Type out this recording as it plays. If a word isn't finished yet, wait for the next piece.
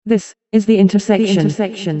This is the intersection. This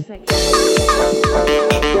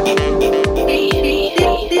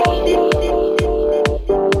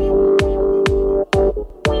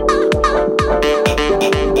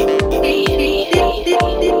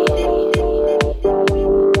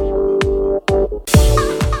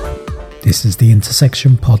is the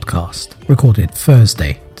Intersection podcast, recorded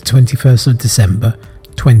Thursday, the 21st of December,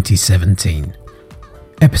 2017.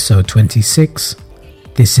 Episode 26,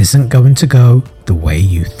 This Isn't Going to Go the Way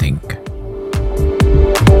You Think.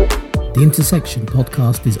 The Intersection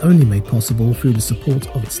podcast is only made possible through the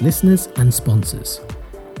support of its listeners and sponsors.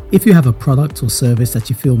 If you have a product or service that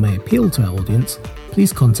you feel may appeal to our audience,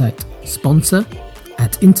 please contact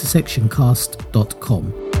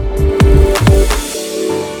sponsor@intersectioncast.com.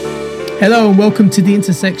 Hello and welcome to The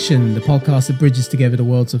Intersection, the podcast that bridges together the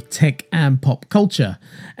worlds of tech and pop culture.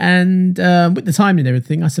 And with the timing and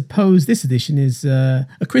everything, I suppose this edition is a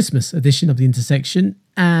Christmas edition of The Intersection.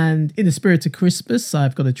 And in the spirit of Christmas,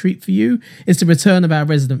 I've got a treat for you. It's the return of our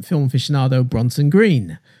resident film aficionado, Bronson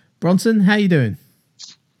Green. Bronson, how you doing?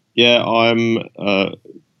 Yeah, I'm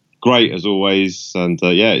great as always. And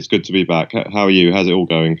it's good to be back. How are you? How's it all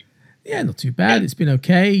going? Yeah, not too bad. It's been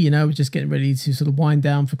okay. You know, we're just getting ready to sort of wind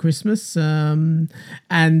down for Christmas. We got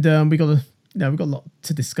a lot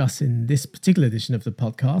to discuss in this particular edition of the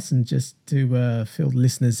podcast, and just to fill the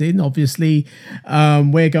listeners in. Obviously,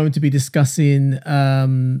 we're going to be discussing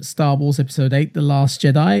Star Wars Episode 8, The Last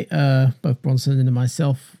Jedi. Both Bronson and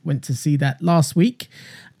myself went to see that last week,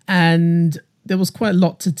 and there was quite a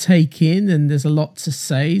lot to take in, and there's a lot to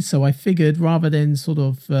say. So I figured rather than sort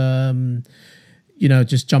of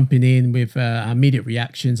just jumping in with our immediate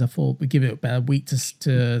reactions, I thought we'd give it about a week to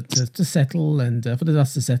settle, and for the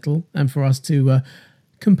dust to settle, and for us to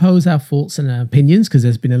compose our thoughts and our opinions, because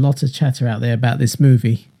there's been a lot of chatter out there about this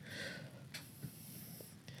movie.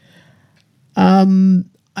 So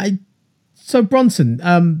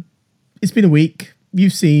Bronson, it's been a week.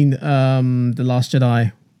 You've seen The Last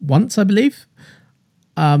Jedi once, I believe.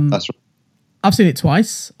 That's right. I've seen it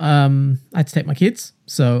twice. I had to take my kids,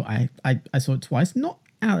 so I saw it twice, not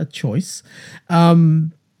out of choice.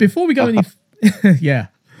 Before we go any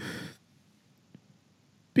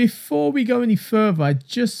further, I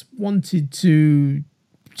just wanted to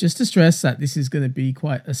stress that this is going to be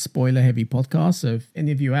quite a spoiler-heavy podcast. So if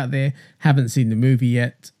any of you out there haven't seen the movie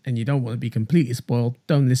yet and you don't want to be completely spoiled,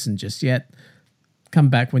 don't listen just yet. Come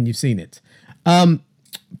back when you've seen it.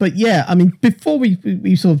 But yeah, I mean, before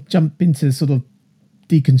we sort of jump into sort of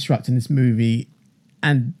deconstructing this movie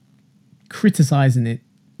and criticizing it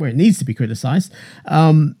where it needs to be criticized,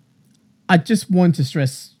 I just want to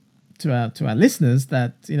stress to our listeners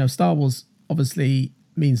that, you know, Star Wars obviously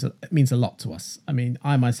means a lot to us. I mean,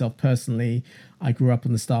 I myself personally, I grew up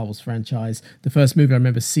on the Star Wars franchise. The first movie I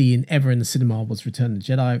remember seeing ever in the cinema was Return of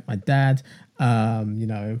the Jedi. My dad,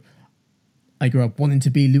 I grew up wanting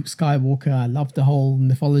to be Luke Skywalker. I loved the whole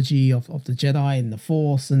mythology of the Jedi and the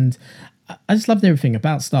Force, and I just loved everything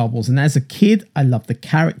about Star Wars. And as a kid, I loved the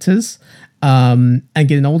characters. And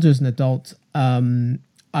getting older as an adult, I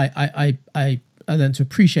learned to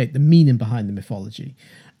appreciate the meaning behind the mythology.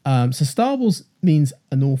 So Star Wars means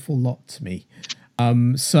an awful lot to me.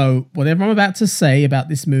 So whatever I'm about to say about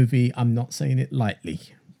this movie, I'm not saying it lightly.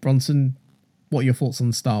 Bronson, what are your thoughts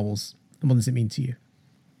on Star Wars, and what does it mean to you?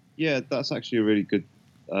 Yeah, that's actually a really good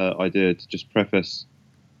idea to just preface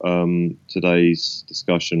today's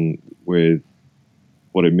discussion with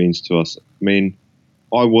what it means to us. I mean,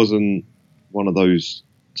 I wasn't one of those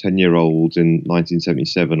 10-year-olds in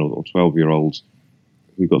 1977 or 12-year-olds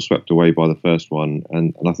who got swept away by the first one.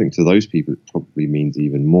 And I think to those people, it probably means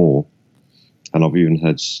even more. And I've even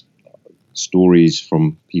heard stories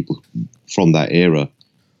from people from that era.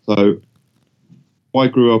 So I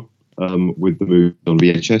grew up with the movie on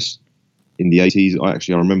VHS in the 80s. I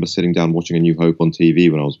remember sitting down watching A New Hope on TV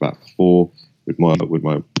when I was about 4 with my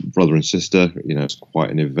brother and sister. You know, it's quite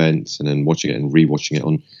an event, and then watching it and rewatching it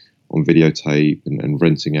on videotape, and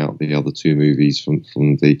renting out the other two movies from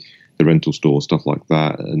the rental store, stuff like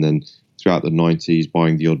that. And then throughout the 90s,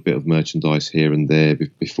 buying the odd bit of merchandise here and there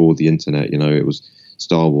before the internet. You know, it was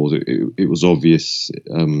Star Wars. It was obvious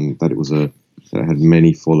that it had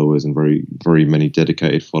many followers, and very, very many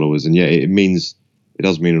dedicated followers. And yeah, it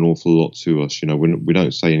does mean an awful lot to us. You know, we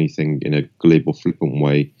don't say anything in a glib or flippant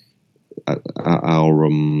way. Our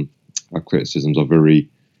criticisms are very,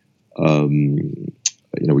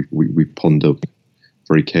 we ponder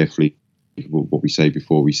very carefully what we say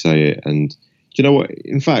before we say it. And you know what?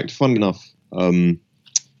 In fact, fun enough, I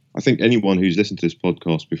think anyone who's listened to this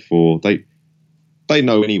podcast before, they they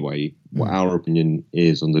know anyway what our opinion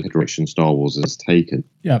is on the direction Star Wars has taken.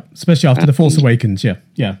 Yeah, especially after The Force Awakens.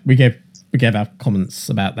 Yeah, we gave our comments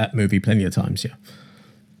about that movie plenty of times. Yeah,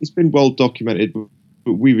 it's been well documented.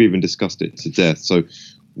 We've even discussed it to death. So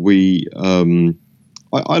we,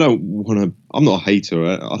 I don't want to. I'm not a hater.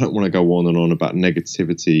 I don't want to go on and on about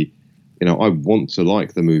negativity. You know, I want to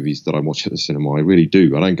like the movies that I watch at the cinema. I really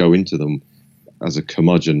do. I don't go into them as a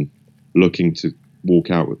curmudgeon looking to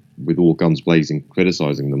walk out with all guns blazing,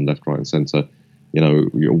 criticizing them left, right, and center. You know,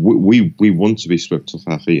 we want to be swept off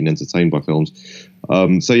our feet and entertained by films.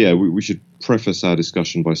 So yeah, we should preface our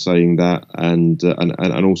discussion by saying that, and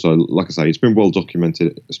also, like I say, it's been well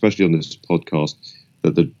documented, especially on this podcast,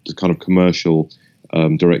 that the kind of commercial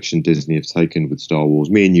direction Disney have taken with Star Wars.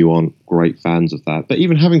 Me and you aren't great fans of that, but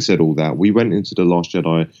even having said all that, we went into The Last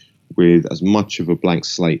Jedi with as much of a blank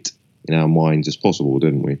slate in our minds as possible,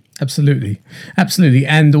 didn't we? Absolutely.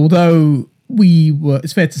 And although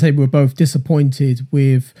it's fair to say we were both disappointed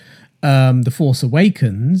with The Force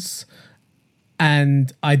Awakens,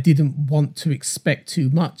 and I didn't want to expect too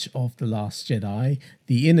much of The Last Jedi,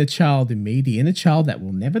 the inner child in me, the inner child that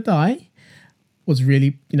will never die, was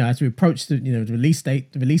really, as we approached the release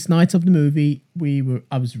date, the release night of the movie,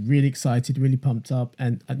 I was really excited, really pumped up,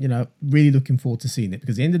 and really looking forward to seeing it,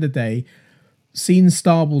 because at the end of the day, seeing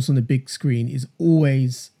Star Wars on the big screen is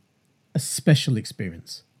always a special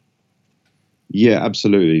experience. Yeah,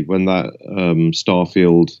 absolutely. When that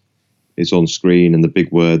Starfield is on screen and the big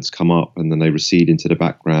words come up and then they recede into the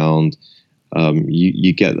background,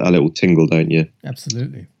 you get that little tingle, don't you?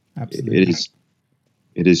 Absolutely.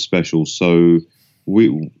 It is special. So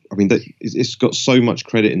it's got so much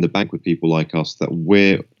credit in the bank with people like us that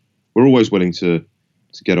we're always willing to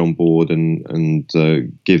get on board and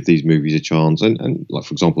give these movies a chance. And like,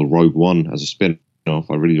 for example, Rogue One as a spin-off,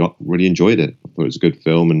 I really enjoyed it. I thought it was a good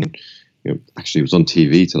film, and actually it was on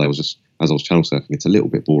TV today. I was just, as I was channel surfing, it's a little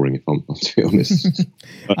bit boring if I'm to be honest.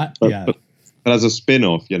 But as a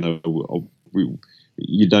spin-off, you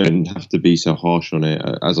don't have to be so harsh on it.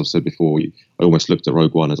 As I've said before, I almost looked at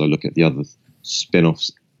Rogue One as I look at the other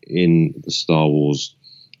spin-offs in the Star Wars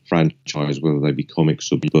franchise, whether they be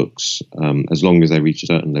comics or books. As long as they reach a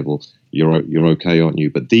certain level, you're okay, aren't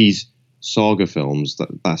you? But these saga films,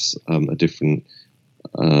 that's a different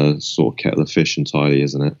sort of kettle of fish entirely,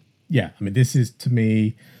 isn't it? Yeah, I mean, this is, to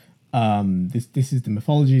me, this is the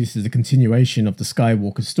mythology. This is a continuation of the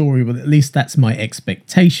Skywalker story. Well, at least that's my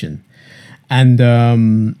expectation. And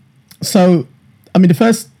so, I mean, the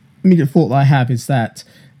first immediate thought that I have is that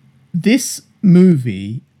this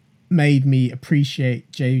movie made me appreciate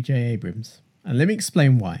J.J. Abrams. And let me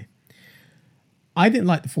explain why. I didn't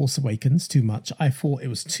like The Force Awakens too much. I thought it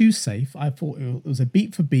was too safe. I thought it was a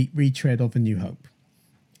beat-for-beat retread of A New Hope.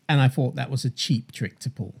 And I thought that was a cheap trick to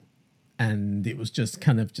pull. And it was just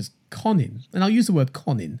kind of just conning. And I'll use the word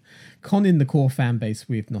conning the core fan base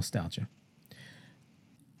with nostalgia.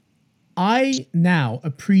 I now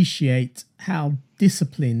appreciate how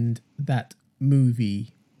disciplined that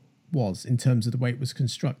movie was in terms of the way it was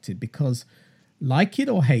constructed, because, like it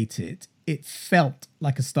or hate it, it felt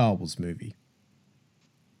like a Star Wars movie.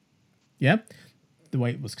 Yeah? The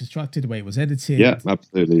way it was constructed, the way it was edited. Yeah,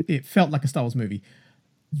 absolutely. It felt like a Star Wars movie.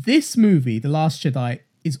 This movie, The Last Jedi,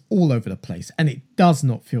 is all over the place, and it does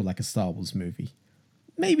not feel like a Star Wars movie.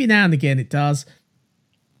 Maybe now and again it does,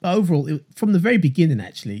 but overall, from the very beginning,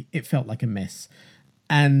 actually, it felt like a mess.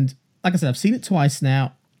 And like I said, I've seen it twice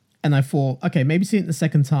now, and I thought, okay, maybe seeing it the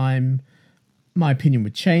second time, my opinion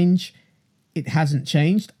would change. It hasn't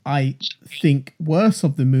changed. I think worse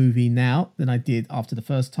of the movie now than I did after the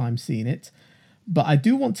first time seeing it. But I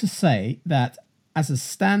do want to say that as a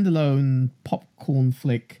standalone popcorn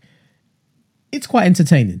flick, it's quite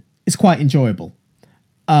entertaining. It's quite enjoyable.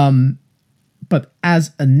 But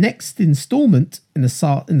as a next installment in the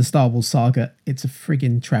Star Wars saga, it's a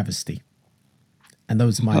friggin' travesty. And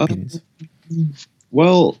those are my opinions.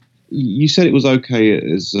 Well, you said it was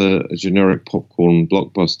okay as a generic popcorn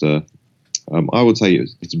blockbuster. I would say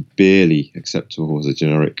it's barely acceptable as a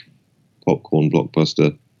generic popcorn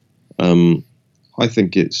blockbuster. I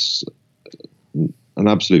think it's an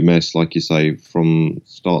absolute mess, like you say, from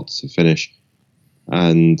start to finish.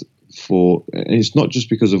 And it's not just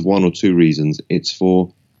because of one or two reasons, it's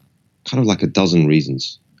for kind of like a dozen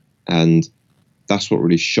reasons. And that's what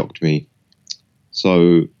really shocked me.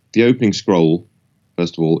 So the opening scroll,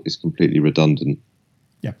 first of all, is completely redundant.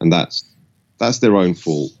 Yeah. And that's their own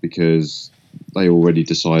fault, because they already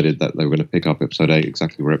decided that they were going to pick up episode 8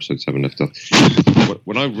 exactly where episode 7 left off.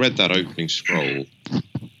 When I read that opening scroll,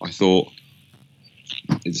 I thought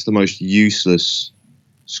it's the most useless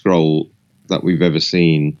scroll that we've ever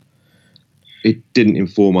seen. it didn't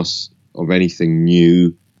inform us of anything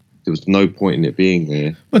new. There was no point in it being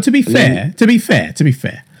there. Well, to be fair,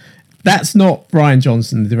 that's not Rian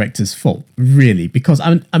Johnson, the director's fault, really, because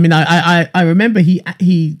I remember he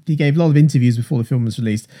gave a lot of interviews before the film was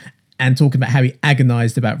released and talking about how he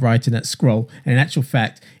agonized about writing that scroll, and in actual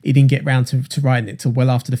fact, he didn't get round to writing it till well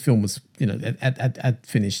after the film was, had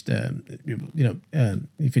finished.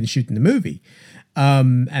 He finished shooting the movie,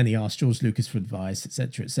 and he asked George Lucas for advice,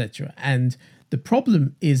 etc., etc. And the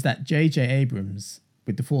problem is that J.J. Abrams,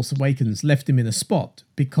 with The Force Awakens, left him in a spot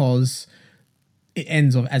because it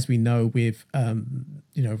ends off, as we know, with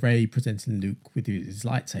Rey presenting Luke with his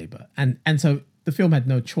lightsaber, and so the film had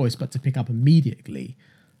no choice but to pick up immediately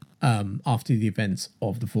after the events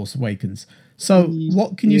of The Force Awakens. So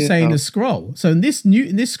what can you say in the scroll? So in this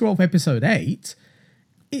scroll of Episode 8,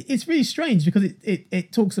 it's really strange because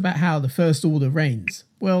it talks about how the First Order reigns.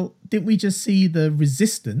 Well, didn't we just see the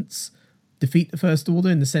Resistance defeat the First Order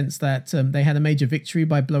in the sense that they had a major victory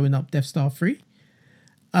by blowing up Death Star 3?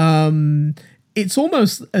 It's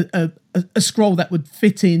almost a scroll that would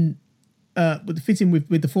fit in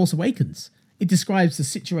with The Force Awakens. It describes the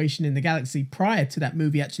situation in the galaxy prior to that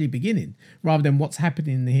movie actually beginning, rather than what's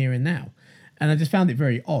happening in the here and now. And I just found it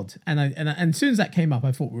very odd. And as soon as that came up,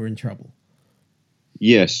 I thought we were in trouble.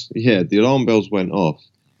 Yes, yeah, the alarm bells went off.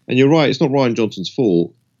 And you're right, it's not Rian Johnson's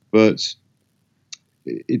fault, but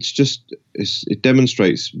it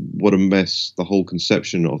demonstrates what a mess the whole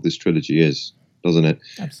conception of this trilogy is, doesn't it?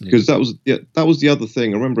 Absolutely. Because that was the other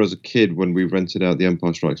thing. I remember as a kid when we rented out The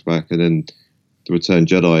Empire Strikes Back and then The Return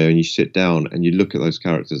Jedi, and you sit down and you look at those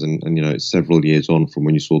characters, and it's several years on from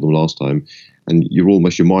when you saw them last time, and your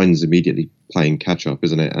mind's immediately playing catch up,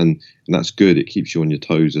 isn't it? And that's good. It keeps you on your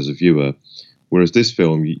toes as a viewer. Whereas this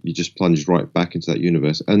film, you just plunge right back into that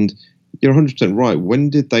universe. And you're 100% right. When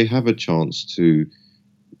did they have a chance to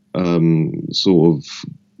sort of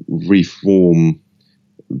reform?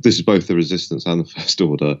 This is both the Resistance and the First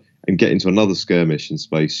Order, and get into another skirmish in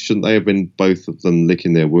space. Shouldn't they have been both of them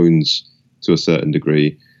licking their wounds to a certain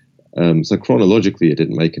degree? So chronologically, it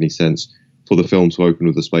didn't make any sense for the film to open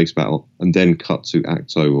with a space battle and then cut to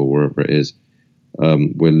Act O or wherever it is,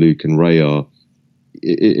 where Luke and Rey are.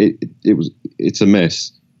 It's a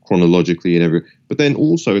mess chronologically and every. But then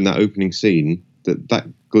also in that opening scene,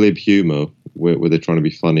 that glib humour where they're trying to be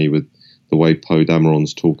funny with the way Poe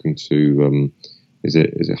Dameron's talking to. Is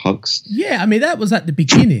it Hux? Yeah, I mean that was at the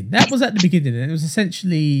beginning. And it was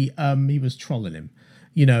essentially he was trolling him.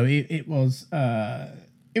 It was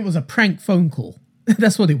a prank phone call.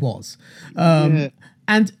 That's what it was.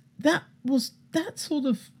 And that was that sort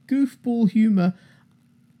of goofball humor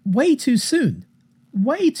way too soon.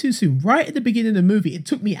 Right at the beginning of the movie. It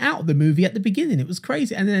took me out of the movie at the beginning. It was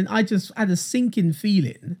crazy. And then I just had a sinking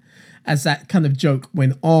feeling as that kind of joke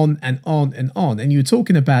went on and on and on. And you were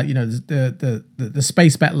talking about, the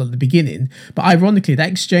space battle at the beginning. But ironically, that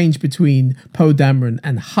exchange between Poe Dameron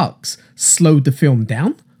and Hux slowed the film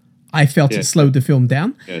down. I felt it slowed the film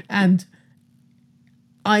down. Yeah. And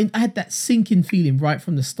I had that sinking feeling right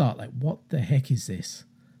from the start. Like, what the heck is this?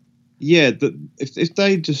 Yeah, if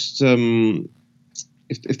they just...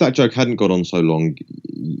 If that joke hadn't gone on so long,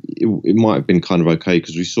 it might have been kind of okay,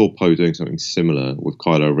 because we saw Poe doing something similar with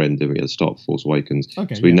Kylo Ren doing it at the start of Force Awakens.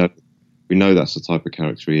 Okay, so we know that's the type of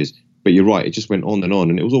character he is. But you're right, it just went on,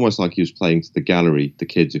 and it was almost like he was playing to the gallery, the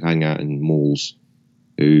kids who hang out in malls,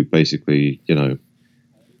 who basically,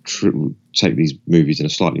 take these movies in a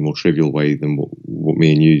slightly more trivial way than what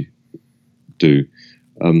me and you do.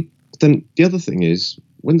 But then the other thing is,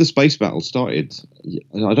 when the space battle started,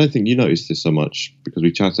 I don't think you noticed this so much because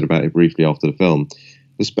we chatted about it briefly after the film.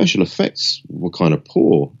 The special effects were kind of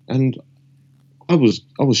poor, and I was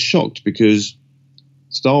shocked because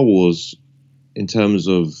Star Wars, in terms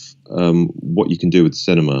of what you can do with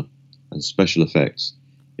cinema and special effects,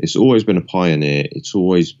 it's always been a pioneer. It's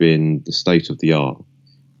always been the state of the art.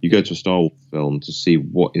 You go to a Star Wars film to see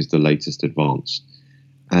what is the latest advance,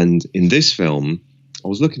 and in this film, I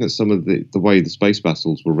was looking at some of the way the space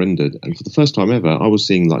battles were rendered, and for the first time ever, I was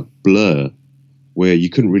seeing like blur, where you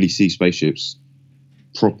couldn't really see spaceships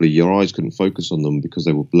properly. Your eyes couldn't focus on them because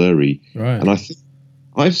they were blurry. Right. And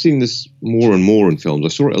I've seen this more and more in films. I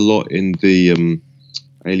saw it a lot in the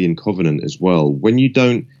Alien Covenant as well. When you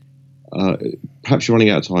don't, perhaps you're running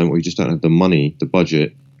out of time, or you just don't have the money, the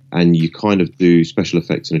budget, and you kind of do special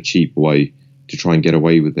effects in a cheap way to try and get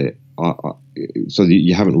away with it. So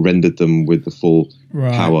you haven't rendered them with the full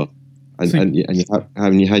power, and you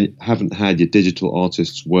haven't had your digital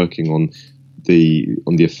artists working on the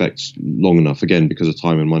effects long enough. Again, because of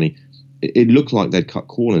time and money, it looked like they'd cut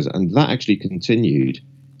corners, and that actually continued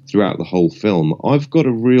throughout the whole film. I've got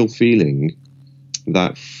a real feeling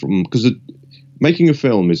that from because making a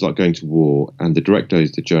film is like going to war, and the director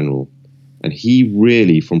is the general, and he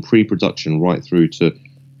really, from pre-production right through to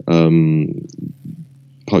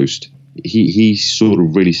post, he sort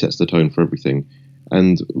of really sets the tone for everything.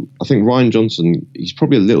 And I think Rian Johnson, he's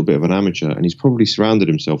probably a little bit of an amateur, and he's probably surrounded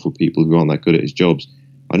himself with people who aren't that good at his jobs.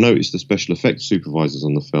 I noticed the special effects supervisors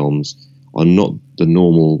on the films are not the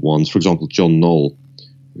normal ones. For example, John Knoll,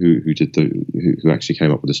 who actually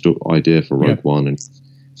came up with the idea for Rogue One, and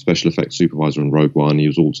special effects supervisor on Rogue One. He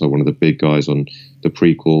was also one of the big guys on the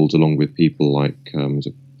prequels, along with people like is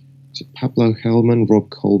it Pablo Hellman, Rob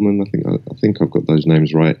Coleman. I think I've got those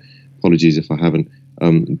names right. Apologies if I haven't.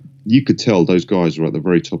 You could tell those guys were at the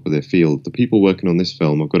very top of their field. The people working on this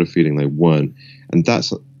film, I've got a feeling they weren't. And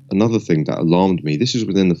that's another thing that alarmed me. This is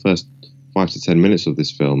within the first 5 to 10 minutes of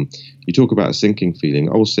this film. You talk about a sinking feeling.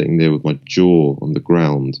 I was sitting there with my jaw on the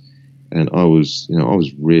ground, and I was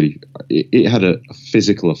really, it had a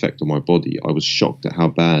physical effect on my body. I was shocked at how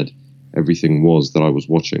bad everything was that I was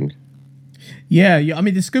watching. Yeah. I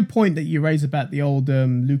mean, it's a good point that you raise about the old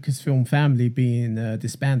Lucasfilm family being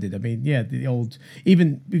disbanded. I mean, yeah, the old,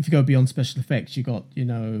 even if you go beyond special effects, you got,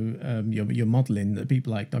 your modeling,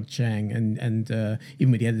 people like Doug Chang and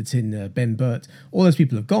even with the editing, Ben Burt, all those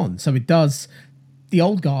people have gone. So it does, the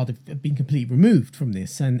old guard have been completely removed from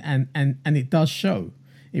this, and it does show.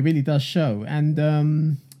 It really does show.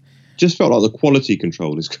 And just felt like the quality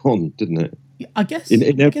control is gone, didn't it? I guess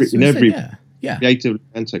in every yeah, creatively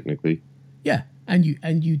and technically. Yeah, and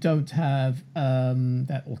you don't have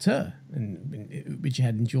that auteur, which you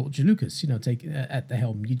had in George Lucas, take at the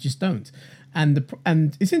helm. You just don't. And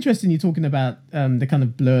it's interesting you're talking about the kind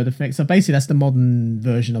of blurred effects. So basically, that's the modern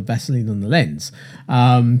version of Vaseline on the lens,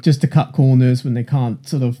 just to cut corners when they can't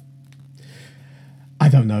sort of. I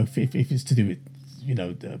don't know if it's to do with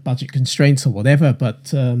the budget constraints or whatever, but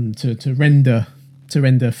to render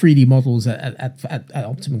 3D models at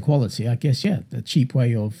optimum quality, I guess, the cheap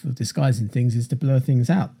way of disguising things is to blur things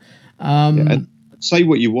out. And say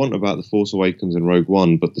what you want about The Force Awakens and Rogue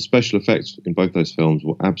One, but the special effects in both those films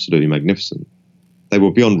were absolutely magnificent. They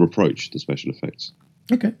were beyond reproach, the special effects.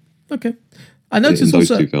 Okay. I noticed in those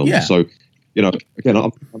also, two films. Yeah. So, again,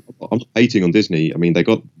 I'm not hating on Disney. I mean, they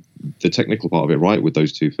got the technical part of it right with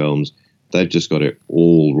those two films. They've just got it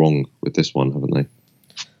all wrong with this one, haven't they?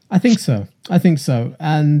 I think so.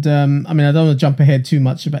 And I mean, I don't want to jump ahead too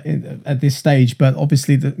much at this stage, but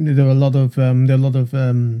obviously there are a lot of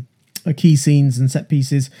key scenes and set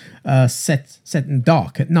pieces set in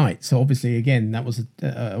dark at night. So obviously, again, that was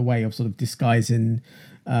a way of sort of disguising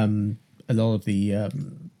a lot of the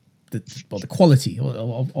quality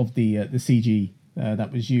of the CG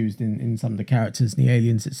that was used in some of the characters and the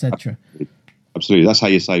aliens, etc. Absolutely, that's how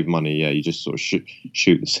you save money. Yeah, you just sort of shoot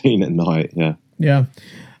the scene at night. Yeah. Yeah.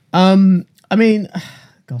 I mean,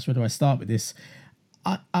 gosh, where do I start with this?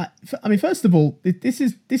 I mean, first of all, this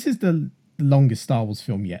is the longest Star Wars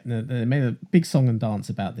film yet. They made a big song and dance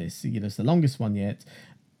about this. It's the longest one yet.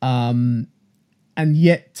 And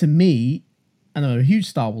yet, to me, and I'm a huge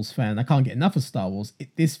Star Wars fan, I can't get enough of Star Wars.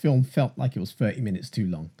 This film felt like it was 30 minutes too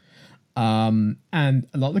long. And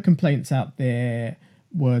a lot of the complaints out there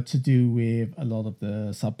were to do with a lot of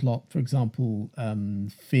the subplot. For example,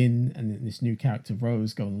 Finn and this new character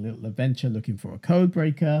Rose go on a little adventure looking for a code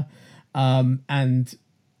breaker, and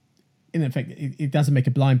in effect, it doesn't make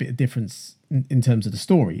a blind bit of difference in terms of the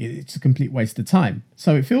story. It's a complete waste of time.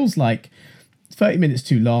 So it feels like 30 minutes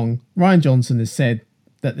too long. Rian Johnson has said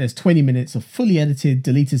that there's 20 minutes of fully edited,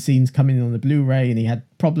 deleted scenes coming in on the Blu-ray, and he had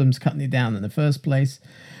problems cutting it down in the first place.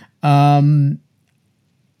 And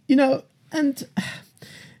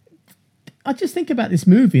I just think about this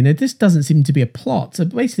movie, and it just doesn't seem to be a plot. So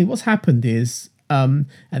basically, what's happened is, at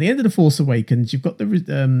the end of The Force Awakens, you've got the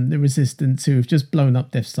Resistance who have just blown up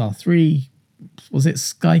Death Star 3. Was it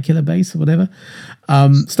Sky Killer Base or whatever?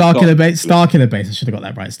 Star Killer Base. I should have got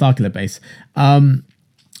that right. Star Killer Base.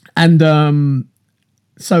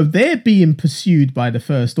 So they're being pursued by the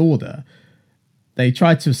First Order. They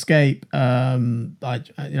try to escape by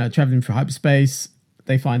traveling through hyperspace.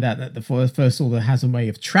 They find out that the First Order has a way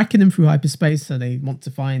of tracking them through hyperspace, so they want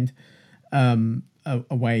to find a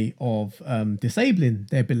way of disabling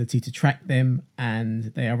their ability to track them,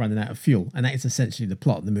 and they are running out of fuel. And that is essentially the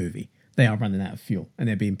plot of the movie. They are running out of fuel, and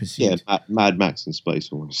they're being pursued. Yeah, Mad Max in space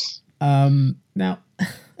almost. Now,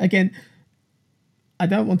 again, I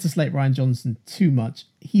don't want to slate Rian Johnson too much.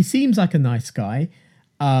 He seems like a nice guy.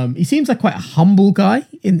 He seems like quite a humble guy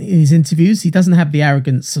in his interviews. He doesn't have the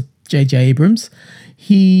arrogance of J.J. Abrams.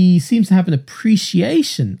 He seems to have an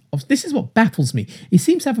appreciation of, this is what baffles me, he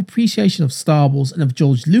seems to have appreciation of Star Wars and of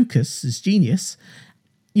George Lucas's genius.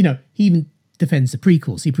 He even defends the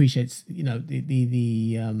prequels. He appreciates, he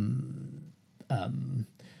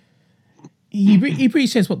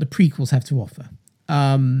appreciates what the prequels have to offer.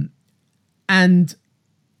 And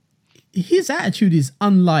his attitude is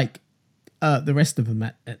unlike the rest of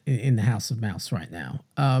them in the House of Mouse right now.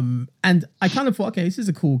 And I kind of thought, okay, this is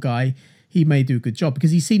a cool guy. He may do a good job,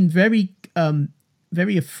 because he seemed very,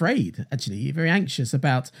 very afraid, actually, very anxious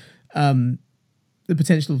about the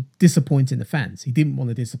potential of disappointing the fans. He didn't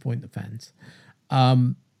want to disappoint the fans.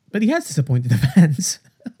 But he has disappointed the fans.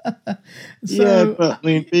 Yeah, but I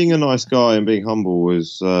mean, being a nice guy and being humble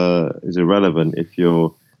is irrelevant if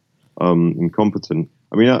you're incompetent.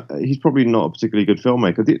 I mean, he's probably not a particularly good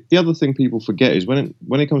filmmaker. The other thing people forget is when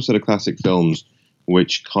it comes to the classic films,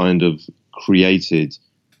 which kind of created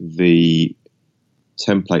the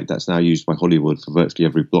template that's now used by Hollywood for virtually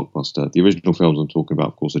every blockbuster. The original films I'm talking about,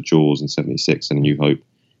 of course, are Jaws in '76 and A New Hope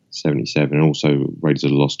 '77, and also Raiders of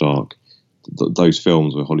the Lost Ark. Those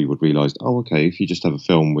films where Hollywood realised, oh, okay, if you just have a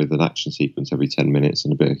film with an action sequence every 10 minutes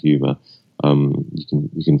and a bit of humour,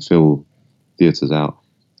 you can fill theatres out.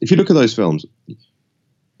 If you look at those films,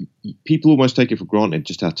 people almost take it for granted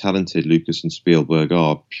just how talented Lucas and Spielberg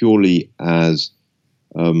are, purely as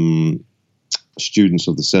students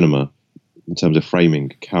of the cinema, in terms of framing,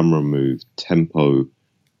 camera move, tempo,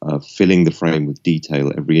 filling the frame with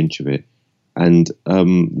detail, every inch of it. And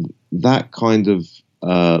that kind of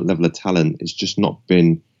level of talent has just not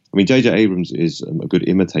been... I mean, J.J. Abrams is a good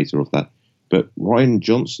imitator of that, but Rian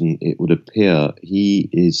Johnson, it would appear, he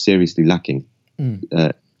is seriously lacking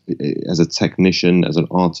as a technician, as an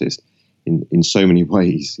artist, in so many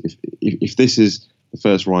ways. If this is the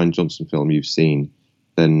first Rian Johnson film you've seen,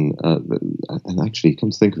 then, and actually,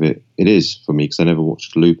 come to think of it, it is for me, because I never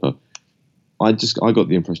watched Looper. I got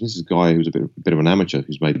the impression this is a guy who's a bit of an amateur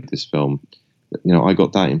who's made this film. I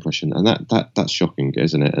got that impression, and that's shocking,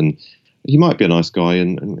 isn't it? And he might be a nice guy,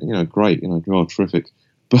 and great, terrific,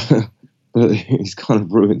 but he's kind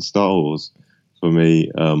of ruined Star Wars for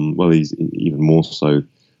me. Well, he's even more so.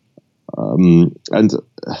 And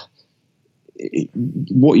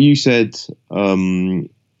what you said, you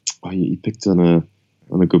picked on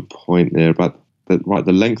a good point there about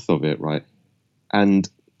the length of it, right? And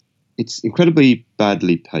it's incredibly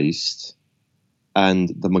badly paced. And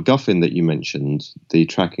the MacGuffin that you mentioned, the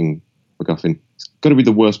tracking MacGuffin, it's got to be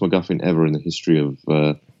the worst MacGuffin ever in the history of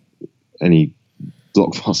any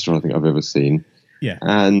blockbuster I think I've ever seen. Yeah,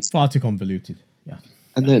 and far too convoluted. Yeah,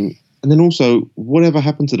 and then also, whatever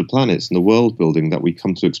happened to the planets and the world building that we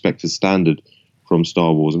come to expect as standard from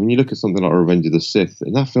Star Wars? I mean, you look at something like Revenge of the Sith.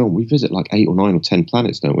 In that film, we visit like 8 or 9 or 10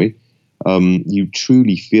 planets, don't we? You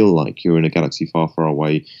truly feel like you're in a galaxy far, far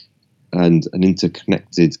away and an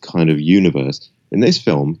interconnected kind of universe. In this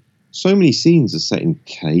film, so many scenes are set in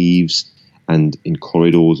caves and in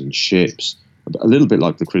corridors and ships. A little bit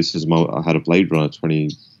like the criticism I had of Blade Runner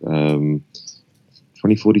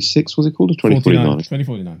 2046, was it called? Or 2049?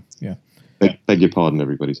 2049, yeah. Beg your pardon,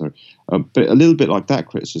 everybody, sorry. But a little bit like that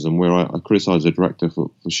criticism, where I criticise the director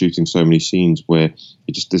for shooting so many scenes where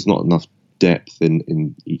there's not enough depth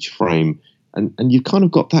in each frame. And you kind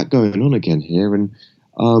of got that going on again here, and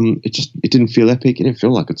it didn't feel epic. It didn't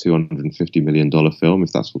feel like a $250 million film,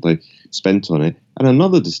 if that's what they spent on it. And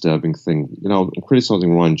another disturbing thing, I'm criticising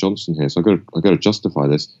Rian Johnson here, so I got to justify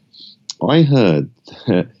this. I heard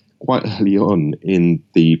that quite early on in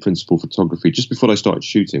the principal photography, just before they started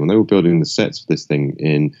shooting, when they were building the sets for this thing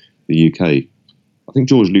in the UK, I think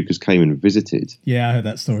George Lucas came and visited. Yeah, I heard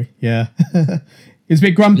that story. Yeah. He was a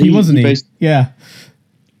bit grumpy, wasn't he? Yeah.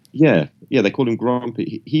 Yeah, they called him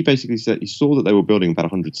grumpy. He basically said he saw that they were building about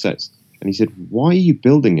 100 sets, and he said, why are you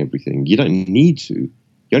building everything? You don't need to.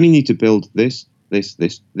 You only need to build this.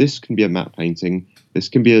 This can be a matte painting. This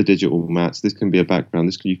can be a digital matte. This can be a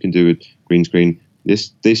background. You can do with green screen.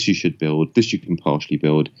 This you should build. This you can partially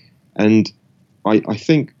build. And I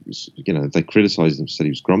think, they criticised him, said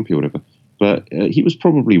he was grumpy or whatever, but he was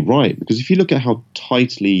probably right, because if you look at how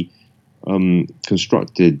tightly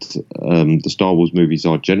constructed the Star Wars movies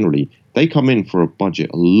are generally, they come in for a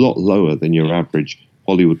budget a lot lower than your average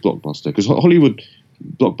Hollywood blockbuster, because Hollywood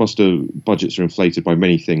blockbuster budgets are inflated by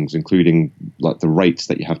many things, including like the rates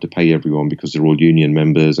that you have to pay everyone because they're all union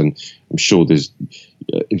members, and I'm sure there's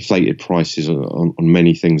inflated prices on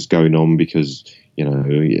many things going on because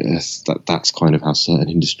yes, that's kind of how certain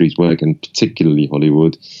industries work, and particularly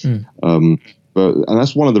Hollywood. And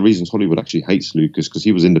that's one of the reasons Hollywood actually hates Lucas, because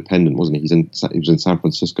he was independent, wasn't he? He was in San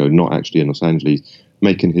Francisco, not actually in Los Angeles,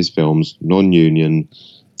 making his films, non-union,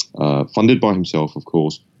 funded by himself, of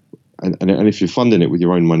course. And if you're funding it with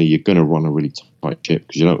your own money, you're going to run a really tight ship,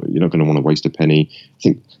 because you're not going to want to waste a penny. I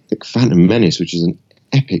think Phantom Menace, which is an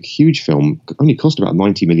epic, huge film. Only cost about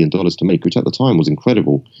 $90 million to make, which at the time was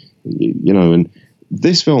incredible. And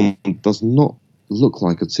this film does not look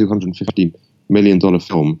like a $250 million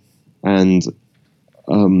film. And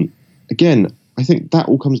again, I think that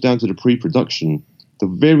all comes down to the pre-production. The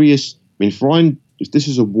various, if this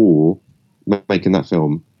is a war making that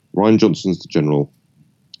film, Ryan Johnson's the general.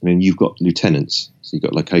 You've got lieutenants, so you've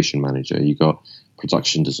got location manager, you've got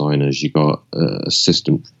production designers, you've got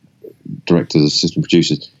assistant directors, assistant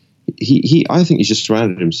producers. I think he's just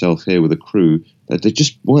surrounded himself here with a crew that they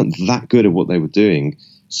just weren't that good at what they were doing,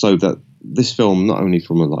 so that this film, not only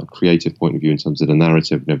from a creative point of view in terms of the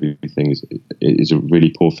narrative and everything, is a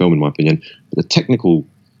really poor film in my opinion. But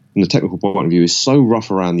from the technical point of view, is so rough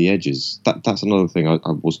around the edges. That's another thing I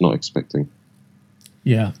was not expecting.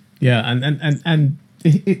 Yeah, and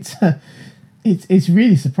it's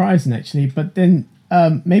really surprising actually. But then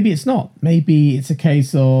maybe it's not. Maybe it's a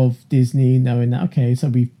case of Disney knowing that, okay, so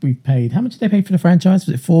we've paid, how much did they pay for the franchise?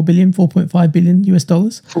 Was it $4.5 billion US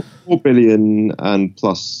dollars? $4 billion, and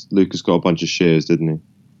plus Lucas got a bunch of shares, didn't he?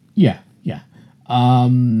 Yeah.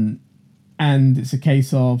 And it's a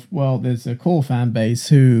case of, well, there's a core fan base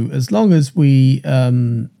who, as long as we,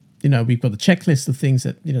 we've got a checklist of things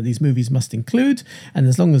that, these movies must include, and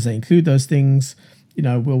as long as they include those things,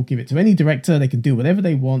 we'll give it to any director. They can do whatever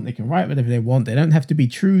they want. They can write whatever they want. They don't have to be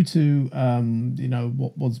true to,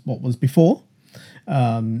 what was before,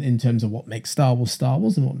 in terms of what makes Star Wars,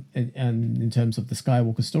 and in terms of the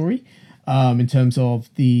Skywalker story, in terms of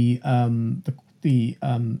the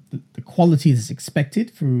quality that's expected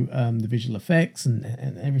through the visual effects and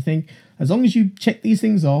everything. As long as you check these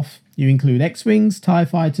things off, you include X-Wings, TIE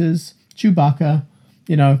fighters, Chewbacca,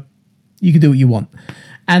 you can do what you want.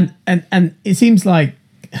 And it seems like,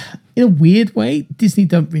 in a weird way, Disney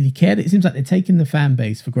don't really care. It seems like they're taking the fan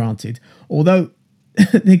base for granted. Although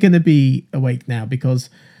they're going to be awake now, because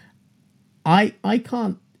I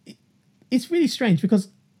can't... It's really strange because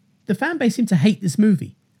the fan base seem to hate this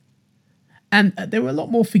movie. And they were a lot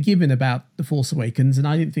more forgiving about The Force Awakens, and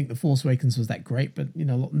I didn't think The Force Awakens was that great, but, a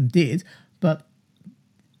lot of them did. But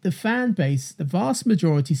the fan base, the vast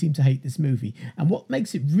majority, seem to hate this movie. And what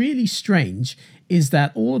makes it really strange is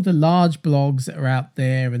that all of the large blogs that are out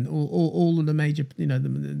there, and all of the major, the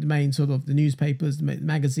main sort of the newspapers, the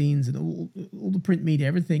magazines, and all the print media,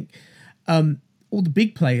 everything, all the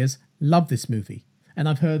big players love this movie. And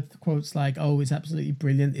I've heard quotes like, "Oh, it's absolutely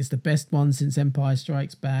brilliant. It's the best one since Empire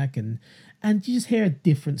Strikes Back," and you just hear a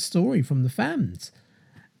different story from the fans.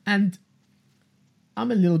 And I'm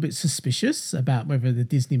a little bit suspicious about whether the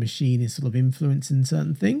Disney machine is sort of influencing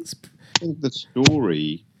certain things. I think the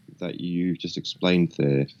story that you just explained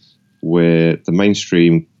there, where the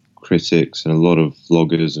mainstream critics and a lot of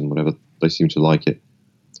vloggers and whatever, they seem to like it,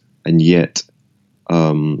 and yet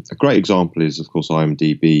a great example is, of course,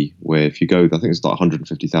 IMDb, where if you go, I think it's like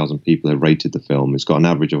 150,000 people have rated the film. It's got an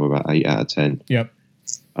average of about 8 out of 10. Yep.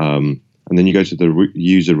 And then you go to the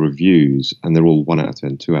user reviews, and they're all 1 out of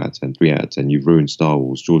 10, 2 out of 10, 3 out of 10. You've ruined Star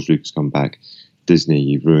Wars. George Lucas come back. Disney,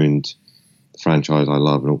 you've ruined the franchise I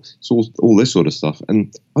love, and all this sort of stuff.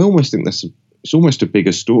 And I almost think it's almost a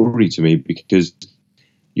bigger story to me, because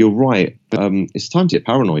you're right. It's time to get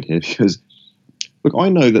paranoid here, because look, I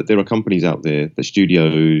know that there are companies out there, that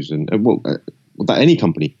studios and that any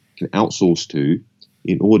company can outsource to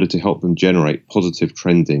in order to help them generate positive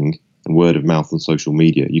trending and word of mouth on social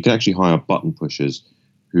media. You can actually hire button pushers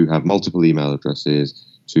who have multiple email addresses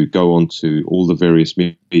to go onto all the various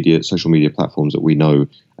social media platforms that we know,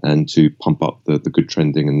 and to pump up the good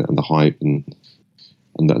trending and the hype and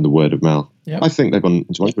the word of mouth. Yep. I think they've gone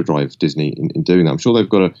into overdrive, Disney, in doing that. I'm sure they've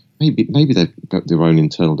got maybe they've got their own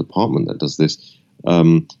internal department that does this.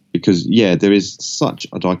 Because there is such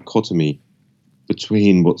a dichotomy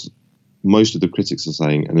between what most of the critics are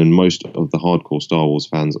saying and then most of the hardcore Star Wars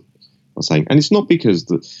fans are saying. And it's not because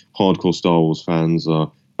the hardcore Star Wars fans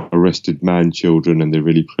are arrested man children and they're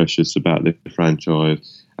really precious about their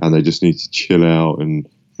franchise and they just need to chill out. And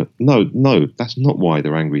no, that's not why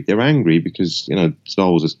they're angry. They're angry because Star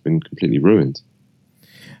Wars has been completely ruined.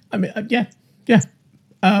 I mean, yeah.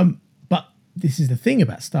 But this is the thing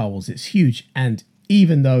about Star Wars; it's huge, and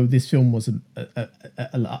even though this film was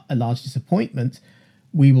a large disappointment,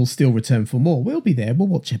 we will still return for more. We'll be there. We'll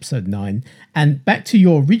watch episode 9. And back to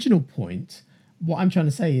your original point, what I'm trying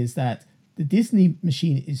to say is that the Disney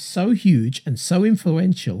machine is so huge and so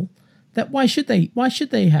influential that why should they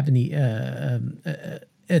have any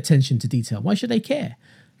attention to detail? Why should they care?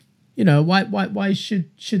 Why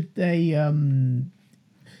should they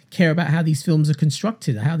care about how these films are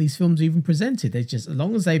constructed, how these films are even presented. They just, as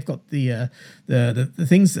long as they've got the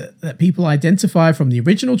things that people identify from the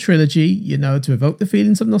original trilogy, you know, to evoke the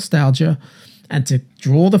feelings of nostalgia and to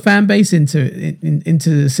draw the fan base into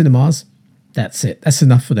the cinemas, that's it. That's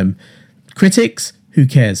enough for them. Critics, who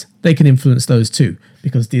cares? They can influence those too,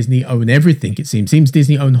 because Disney own everything, it seems. Seems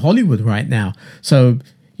Disney own Hollywood right now. So,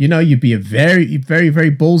 you know, you'd be a very, very,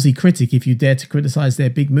 very ballsy critic if you dare to criticize their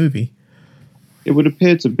big movie. It would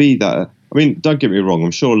appear to be that. I mean, don't get me wrong.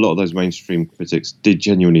 I'm sure a lot of those mainstream critics did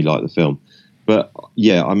genuinely like the film. But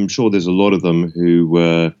yeah, I'm sure there's a lot of them who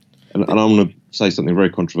were, and I'm going to say something very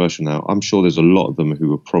controversial now. I'm sure there's a lot of them who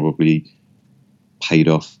were probably paid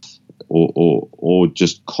off or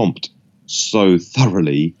just comped so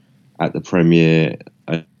thoroughly at the premiere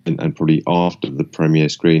and probably after the premiere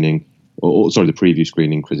screening, or sorry, the preview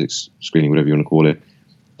screening, critics screening, whatever you want to call it,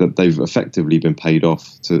 that they've effectively been paid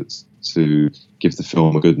off to give the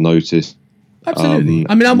film a good notice. Absolutely.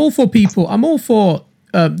 I mean, I'm all for people. I'm all for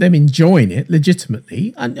them enjoying it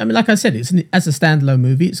legitimately. And I mean, like I said, it's as a standalone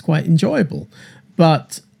movie, it's quite enjoyable.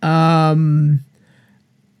 But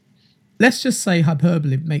let's just say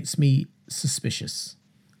hyperbole makes me suspicious.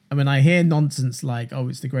 I mean, I hear nonsense like, "Oh,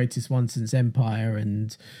 it's the greatest one since Empire,"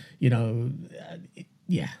 and you know,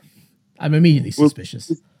 yeah, I'm immediately suspicious.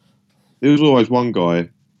 Well, there was always one guy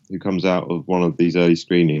who comes out of one of these early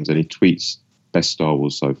screenings and he tweets "best Star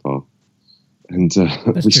Wars so far," and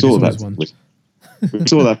we saw that. We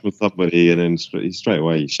saw that from somebody, and then straight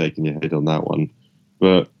away you're shaking your head on that one.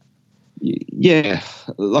 But yeah,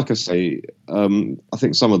 like I say, I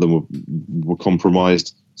think some of them were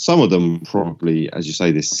compromised. Some of them probably, as you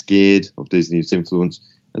say, they're scared of Disney's influence,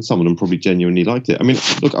 and some of them probably genuinely liked it. I mean,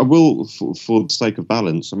 look, I will, for the sake of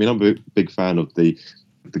balance, I mean, I'm a big fan of the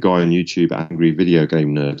guy on YouTube, Angry Video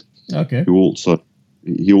Game Nerd, okay, who also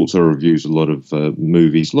reviews a lot of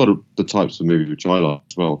movies, a lot of the types of movies which I like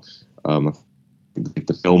as well.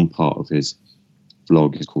 The film part of his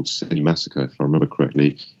vlog is called City Massacre, if I remember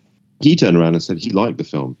correctly. He turned around and said he liked the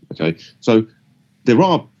film. Okay, so there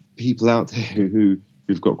are people out there who've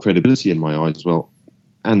got credibility in my eyes as well,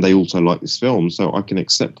 and they also like this film, so I can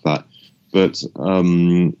accept that. But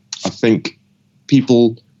I think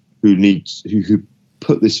people who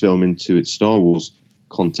put this film into its Star Wars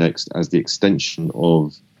context as the extension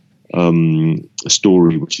of a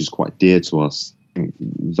story which is quite dear to us,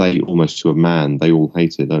 they almost to a man, they all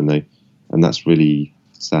hate it, don't they? And that's really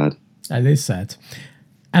sad. That is sad.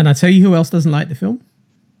 And I tell you who else doesn't like the film?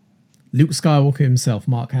 Luke Skywalker himself,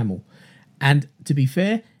 Mark Hamill. And to be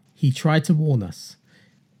fair, he tried to warn us.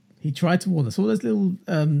 All those little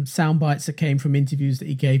sound bites that came from interviews that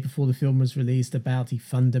he gave before the film was released about he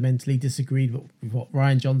fundamentally disagreed with what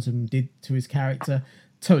Rian Johnson did to his character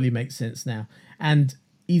totally makes sense now. And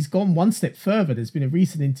he's gone one step further. There's been a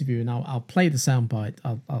recent interview, and I'll play the sound bite.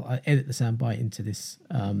 I'll edit the sound bite into this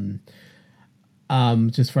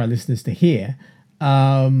just for our listeners to hear,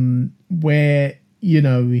 where, you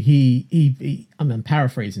know, I'm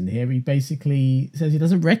paraphrasing here. He basically says he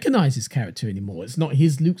doesn't recognize his character anymore. It's not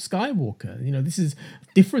his Luke Skywalker. You know, this is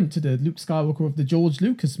different to the Luke Skywalker of the George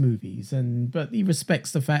Lucas movies. But he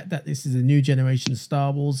respects the fact that this is a new generation of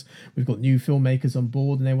Star Wars. We've got new filmmakers on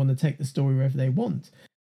board, and they want to take the story wherever they want.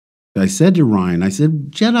 I said to Ryan,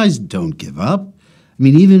 Jedis don't give up. I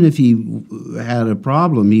mean, even if he had a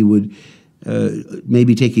problem, he would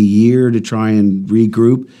maybe take a year to try and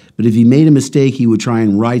regroup. But if he made a mistake, he would try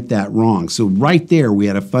and right that wrong. So right there, we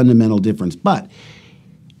had a fundamental difference. But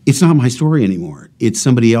it's not my story anymore. It's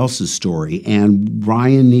somebody else's story. And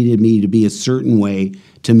Ryan needed me to be a certain way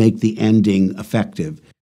to make the ending effective.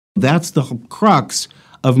 That's the crux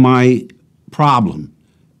of my problem.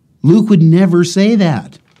 Luke would never say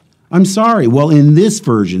that. I'm sorry. Well, in this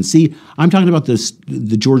version, see, I'm talking about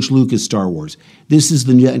the George Lucas Star Wars. This is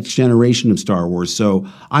the next generation of Star Wars. So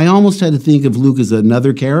I almost had to think of Luke as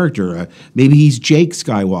another character. Maybe he's Jake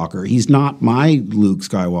Skywalker. He's not my Luke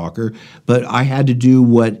Skywalker, but I had to do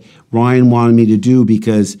what Ryan wanted me to do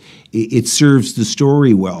because it serves the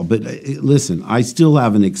story well. But listen, I still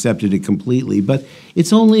haven't accepted it completely, but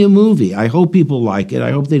it's only a movie. I hope people like it.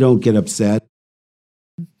 I hope they don't get upset.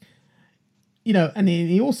 You know, and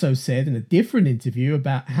he also said in a different interview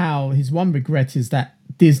about how his one regret is that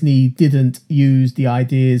Disney didn't use the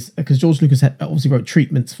ideas, because George Lucas obviously wrote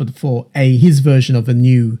treatments for his version of a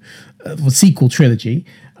new sequel trilogy,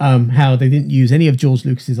 how they didn't use any of George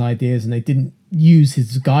Lucas's ideas and they didn't use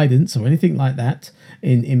his guidance or anything like that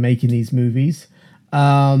in making these movies.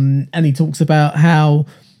 And he talks about how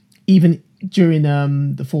even during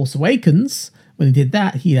The Force Awakens, when he did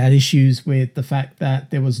that, he had issues with the fact that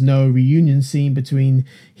there was no reunion scene between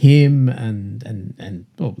him and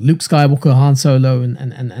Luke Skywalker, Han Solo, and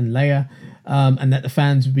Leia, and that the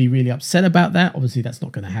fans would be really upset about that. Obviously, that's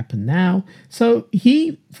not going to happen now. So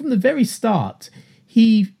he, from the very start,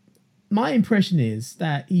 my impression is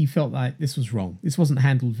that he felt like this was wrong. This wasn't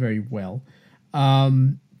handled very well.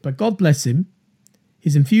 But God bless him.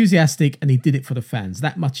 He's enthusiastic and he did it for the fans.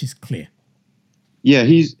 That much is clear. Yeah,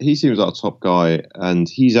 he seems like a top guy, and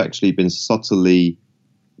he's actually been subtly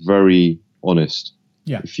very honest.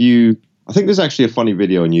 Yeah. I think there's actually a funny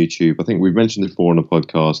video on YouTube. I think we've mentioned it before on the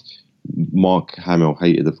podcast. Mark Hamill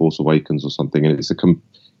hated The Force Awakens or something, and it's kind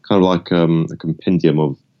of like a compendium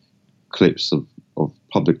of clips of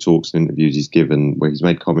public talks and interviews he's given where he's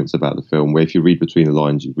made comments about the film, where if you read between the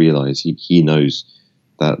lines, you realize he knows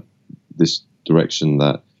that this direction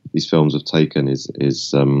that these films have taken is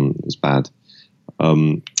bad.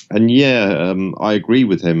 I agree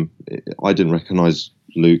with him. I didn't recognize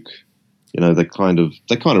Luke. They kind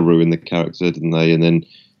of ruined the character, didn't they? And then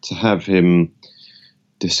to have him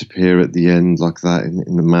disappear at the end like that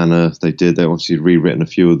in the manner they did, they obviously had rewritten a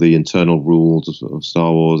few of the internal rules of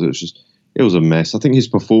Star Wars. It was a mess. I think his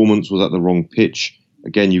performance was at the wrong pitch.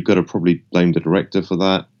 Again, you've got to probably blame the director for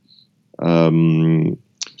that. Do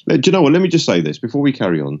you know what? Let me just say this before we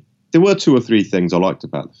carry on. There were 2 or 3 things I liked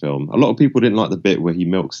about the film. A lot of people didn't like the bit where he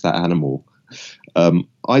milks that animal.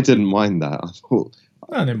 I didn't mind that.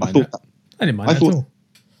 I didn't mind that. I didn't mind that at all.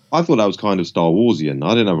 I thought that was kind of Star Warsian.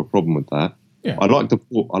 I didn't have a problem with that. Yeah. I like the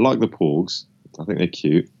porgs. I think they're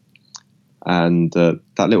cute. And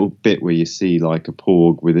that little bit where you see like a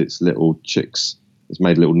porg with its little chicks, it's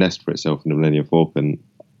made a little nest for itself in the Millennium Falcon.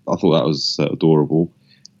 I thought that was adorable.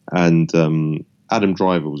 And Adam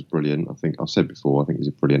Driver was brilliant. I think I've said before, I think he's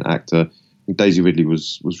a brilliant actor. I think Daisy Ridley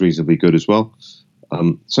was reasonably good as well.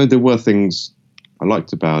 So there were things I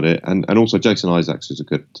liked about it, and also Jason Isaacs is a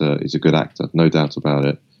good actor, no doubt about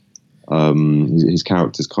it. His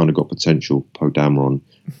character's kind of got potential, Poe Dameron.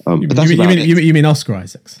 You mean Oscar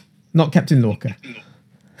Isaacs, not Captain Lorca?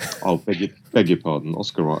 Oh, beg your pardon,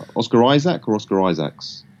 Oscar Isaac or Oscar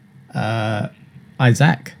Isaacs?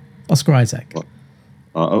 Isaac, Oscar Isaac.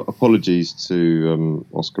 Apologies to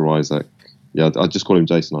Oscar Isaac. Yeah, I just call him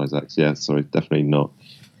Jason Isaacs. Yeah, sorry, definitely not.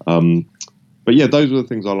 But yeah, those were the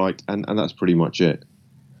things I liked, and that's pretty much it.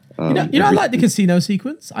 I like the casino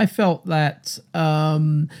sequence. I felt that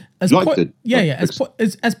as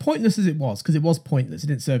pointless as it was, because it was pointless. It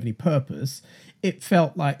didn't serve any purpose. It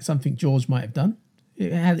felt like something George might have done.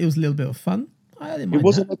 It was a little bit of fun. I didn't mind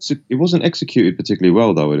It wasn't executed particularly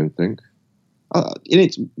well, though. I didn't think. In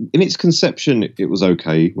its conception, it was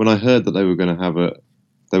okay. When I heard that they were going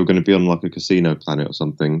to be on like a casino planet or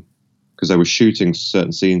something, because they were shooting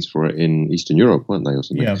certain scenes for it in Eastern Europe, weren't they, or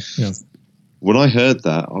something? Yeah. When I heard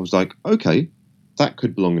that, I was like, okay, that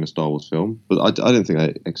could belong in a Star Wars film, but I don't think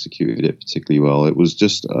they executed it particularly well. It was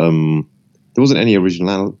just there wasn't any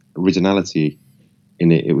originality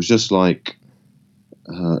in it. It was just like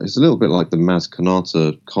it's a little bit like the Maz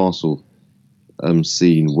Kanata castle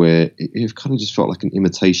scene, where it kind of just felt like an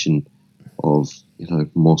imitation of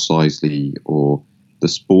Mos Eisley or the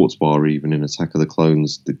sports bar, even in Attack of the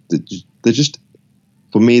Clones. They're just,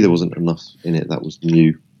 for me, there wasn't enough in it that was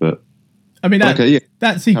new. But I mean,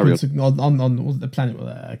 that sequence on the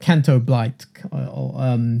planet Canto Blight.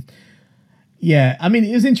 Yeah, I mean,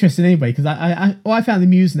 it was interesting anyway, because what I found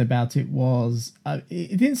amusing about it was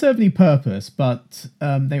it didn't serve any purpose, but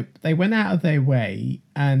they went out of their way,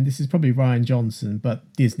 and this is probably Rian Johnson,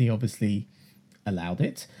 but Disney obviously allowed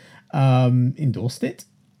it, endorsed it.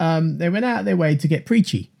 They went out of their way to get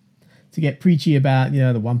preachy about the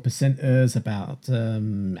 1%ers, about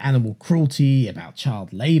animal cruelty, about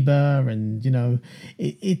child labor, and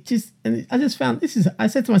I just found I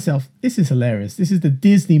said to myself, this is hilarious. This is the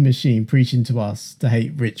Disney machine preaching to us to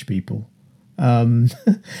hate rich people. I'm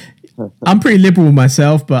pretty liberal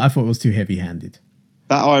myself, but I thought it was too heavy-handed.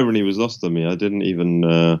 That irony was lost on me. I didn't even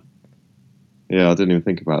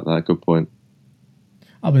think about that. Good point.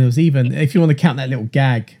 Oh, but it was even, if you want to count that little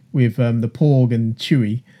gag with the Porg and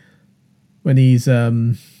Chewie, when he's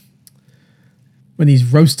roasted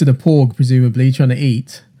a porg, presumably trying to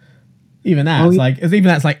eat. Even that's like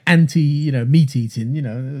anti, meat eating.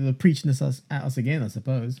 They're preaching this at us again, I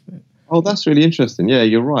suppose. But. Oh, that's really interesting. Yeah,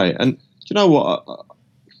 you're right. And do you know what?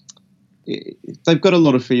 They've got a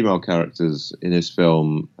lot of female characters in this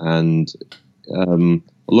film, and a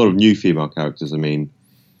lot of new female characters. I mean,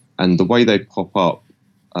 and the way they pop up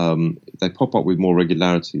with more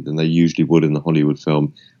regularity than they usually would in the Hollywood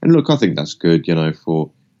film. And look, I think that's good, for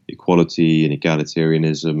equality and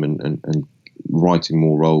egalitarianism and writing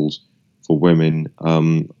more roles for women.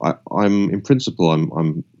 I'm in principle,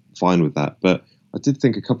 I'm fine with that, but I did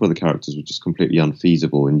think a couple of the characters were just completely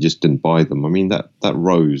unfeasible and just didn't buy them. I mean, that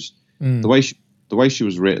Rose, the way she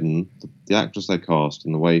was written, the actress they cast,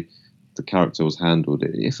 and the way the character was handled,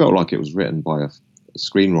 it felt like it was written by a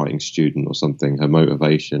screenwriting student or something. Her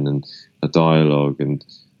motivation and her dialogue and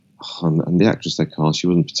the actress they cast, she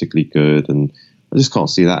wasn't particularly good, and I just can't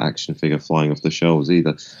see that action figure flying off the shelves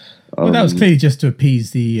either. Well, that was clearly just to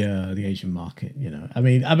appease the Asian market, you know. I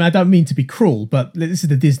mean, I don't mean to be cruel, but this is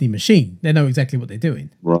the Disney machine. They know exactly what they're doing.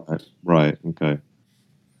 Right, okay.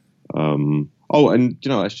 And you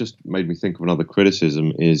know, it's just made me think of another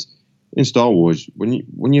criticism is in Star Wars,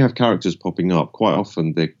 when you have characters popping up, quite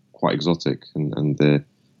often they're quite exotic and they're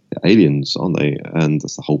aliens, aren't they? And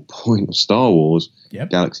that's the whole point of Star Wars. Yep.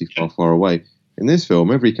 Galaxy far, far away. In this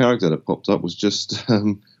film, every character that popped up was just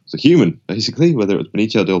was a human, basically, whether it was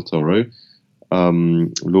Benicio del Toro,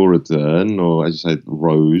 Laura Dern, or as you say,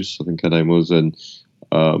 Rose, I think her name was, and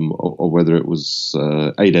or whether it was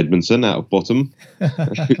Ade Edmondson out of Bottom.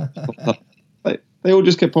 They all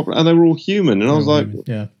just kept popping, and they were all human. And I was like,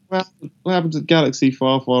 yeah. What happened to Galaxy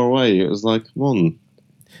Far, Far Away? It was like, come on.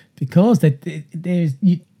 Because there's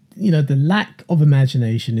you know, the lack of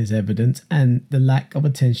imagination is evident, and the lack of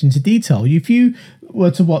attention to detail. If you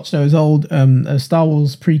were to watch those old Star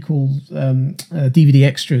Wars prequel DVD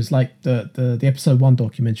extras, like the Episode 1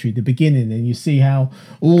 documentary, the beginning, and you see how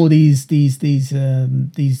all these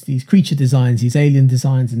creature designs, these alien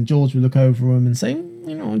designs, and George would look over them and say,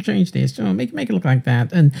 you know, change this, make it look like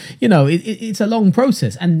that, and you know, it's a long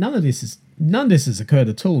process, and none of this has occurred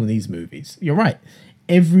at all in these movies. You're right.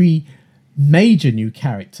 Every major new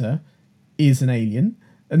character is an alien,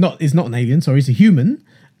 is not an alien, sorry, is a human,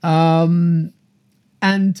 and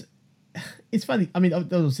it's funny. I mean,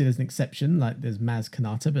 obviously there's an exception, like there's Maz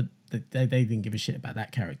Kanata, but they didn't give a shit about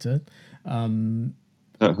that character.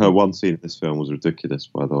 Her one scene in this film was ridiculous,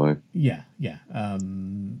 by the way. Yeah.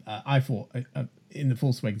 I thought in The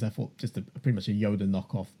Force Awakens, I thought just pretty much a Yoda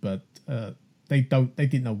knockoff, but they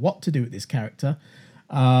didn't know what to do with this character,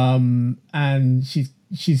 and she's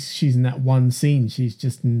in that one scene. She's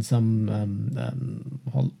just in some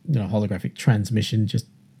holographic transmission, just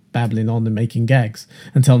babbling on and making gags,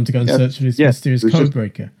 and tell them to go and search for this mysterious code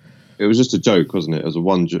breaker. It was just a joke, wasn't it? It was a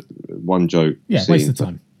one joke. Yeah, scene. waste of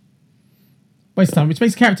time. Which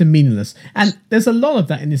makes the character meaningless. And there's a lot of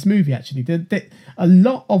that in this movie, actually. A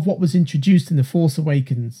lot of what was introduced in The Force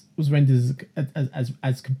Awakens was rendered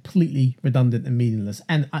as completely redundant and meaningless.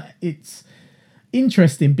 And it's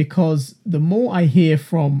interesting because the more I hear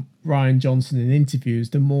from Rian Johnson in interviews,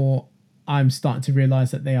 the more I'm starting to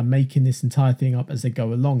realize that they are making this entire thing up as they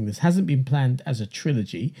go along. This hasn't been planned as a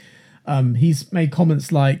trilogy. He's made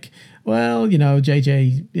comments like, well, you know,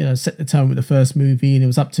 JJ, you know, set the tone with the first movie, and it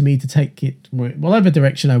was up to me to take it whatever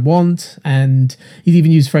direction I want. And he's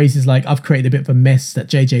even used phrases like, I've created a bit of a mess that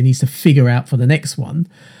JJ needs to figure out for the next one.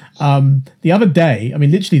 The other day, I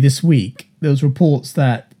mean, literally this week, there was reports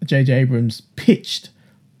that JJ Abrams pitched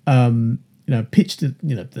the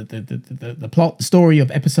plot, the story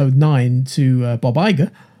of Episode 9 to Bob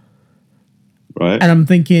Iger. Right. And I'm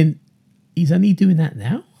thinking, he's only doing that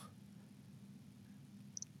now?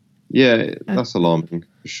 Yeah, that's alarming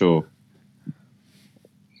for sure.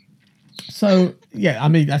 So yeah, I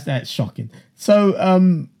mean that's shocking.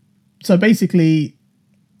 So basically,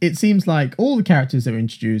 it seems like all the characters that were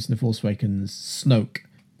introduced in The Force Awakens, Snoke,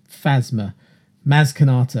 Phasma, Maz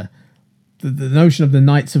Kanata, the notion of the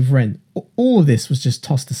Knights of Ren, all of this was just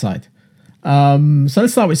tossed aside. So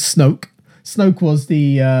let's start with Snoke. Snoke was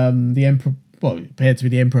the Emperor, well, appeared to be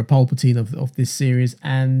the Emperor Palpatine of this series,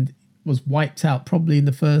 and was wiped out probably in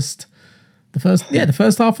the first half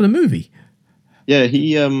of the movie. Yeah,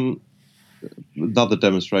 he another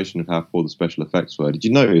demonstration of how poor the special effects were. Did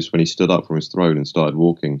you notice when he stood up from his throne and started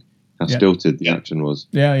walking, how stilted the action was?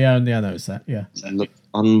 Yeah, I noticed that. Yeah, it looked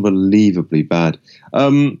unbelievably bad.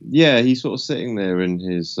 He's sort of sitting there in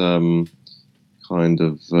his kind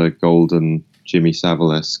of golden Jimmy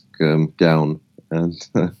Savile-esque gown, and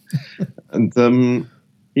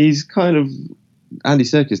he's kind of. Andy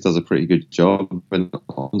Serkis does a pretty good job, and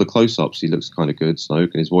on the close-ups he looks kind of good,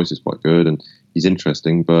 Snoke, and his voice is quite good, and he's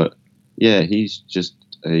interesting, but yeah, he's just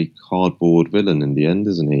a cardboard villain in the end,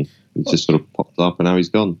 isn't he? He just sort of popped up and now he's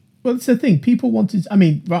gone. Well, that's the thing. People wanted... I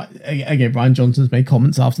mean, again, Rian Johnson's made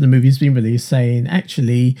comments after the movie's been released saying,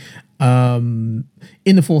 actually, in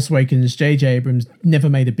The Force Awakens, J.J. Abrams never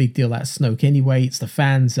made a big deal out of Snoke anyway. It's the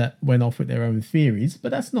fans that went off with their own theories,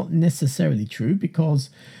 but that's not necessarily true, because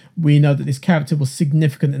we know that this character was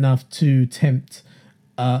significant enough to tempt,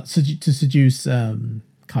 to seduce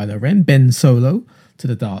Kylo Ren, Ben Solo, to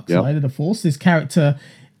the dark Yep. side of the Force. This character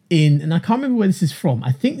and I can't remember where this is from.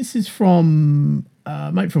 I think this is from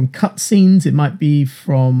might be from cutscenes. It might be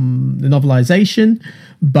from the novelization,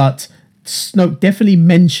 but Snoke definitely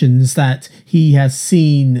mentions that he has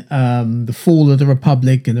seen the fall of the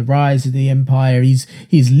Republic and the rise of the Empire. He's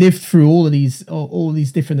lived through all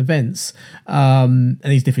these different events and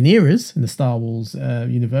these different eras in the Star Wars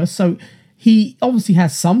universe. So he obviously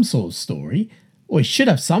has some sort of story, or he should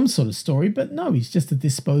have some sort of story. But no, he's just a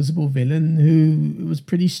disposable villain who was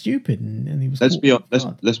pretty stupid, and he was. Let's be honest.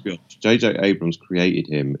 J.J. Abrams created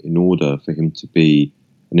him in order for him to be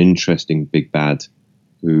an interesting big bad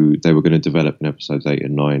who they were going to develop in episodes 8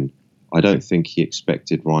 and 9. I don't think he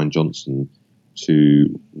expected Rian Johnson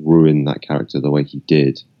to ruin that character the way he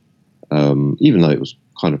did, even though it was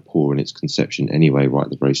kind of poor in its conception anyway, right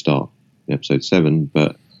at the very start in episode 7.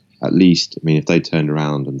 But at least, I mean, if they turned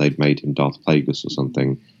around and they'd made him Darth Plagueis or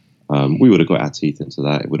something, we would have got our teeth into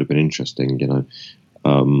that. It would have been interesting, you know.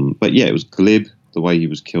 But yeah, it was glib the way he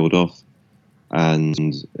was killed off,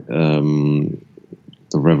 and the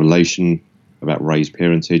revelation about Rey's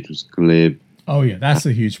parentage was glib. Oh yeah, that's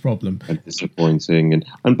a huge problem. And disappointing.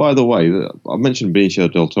 And by the way, I mentioned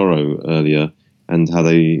Benicio del Toro earlier, and how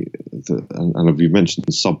and you mentioned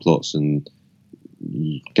subplots and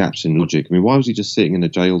gaps in logic. I mean, why was he just sitting in a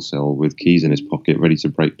jail cell with keys in his pocket, ready to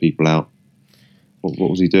break people out?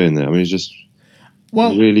 What was he doing there? I mean, it's just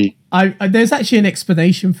really. There's actually an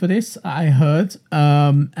explanation for this, I heard,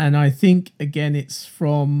 and I think again it's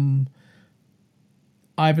from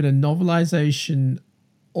either the novelization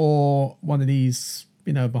or one of these,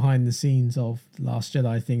 you know, behind the scenes of Last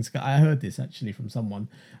Jedi things. I heard this actually from someone,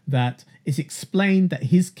 that it's explained that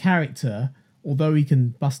his character, although he can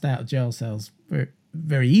bust out of jail cells very,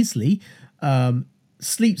 very easily,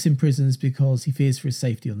 sleeps in prisons because he fears for his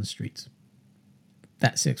safety on the streets.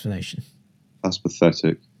 That's the explanation. That's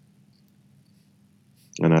pathetic.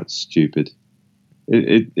 And that's stupid.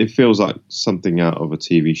 It feels like something out of a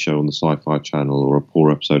TV show on the Sci-Fi Channel or a poor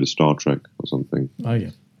episode of Star Trek or something. Oh,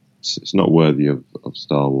 yeah. It's not worthy of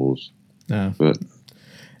Star Wars. No. But,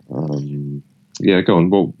 yeah, go on.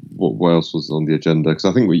 What else was on the agenda? Because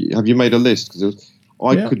I think have you made a list? Because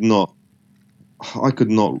I could not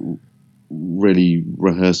really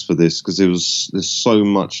rehearse for this because there's so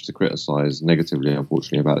much to criticize negatively,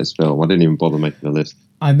 unfortunately, about this film. I didn't even bother making a list.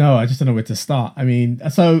 I know, I just don't know where to start. I mean,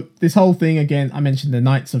 so this whole thing, again, I mentioned the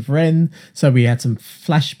Knights of Ren, so we had some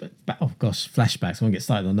flashbacks. I won't get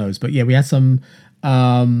started on those, but yeah, we had some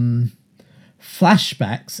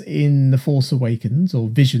flashbacks in The Force Awakens, or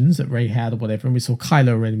visions that Rey had or whatever, and we saw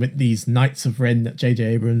Kylo Ren with these Knights of Ren that J.J.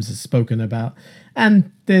 Abrams has spoken about,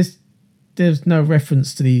 and there's no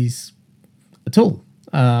reference to these at all.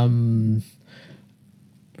 No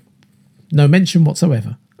mention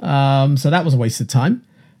whatsoever. So that was a waste of time.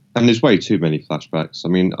 And there's way too many flashbacks. I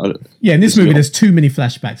mean, in this movie, there's too many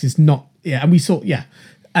flashbacks. It's not, and we saw,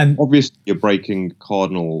 and obviously you're breaking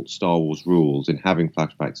cardinal Star Wars rules in having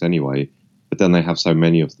flashbacks anyway. But then they have so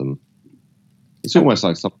many of them. It's almost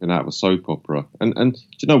like something out of a soap opera. And do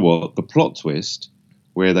you know what? The plot twist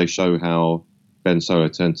where they show how Ben Solo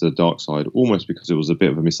turned to the dark side, almost because it was a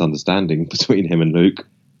bit of a misunderstanding between him and Luke.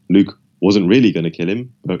 Luke wasn't really going to kill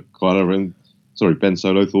him, but Ben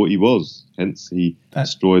Solo thought he was. Hence, he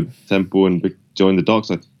destroyed the temple and joined the dark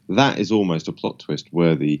side. That is almost a plot twist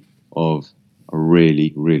worthy of a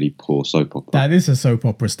really, really poor soap opera. That is a soap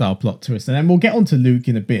opera style plot twist. And then we'll get on to Luke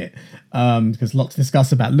in a bit, because a lot to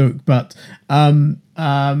discuss about Luke. But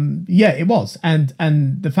it was. And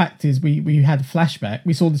the fact is we had a flashback.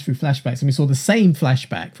 We saw this through flashbacks, and we saw the same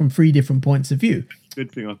flashback from 3 different points of view.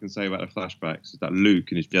 Good thing I can say about the flashbacks is that Luke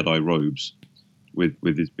in his Jedi robes,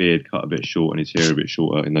 with his beard cut a bit short and his hair a bit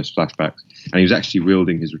shorter in those flashbacks, and he was actually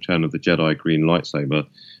wielding his Return of the Jedi green lightsaber.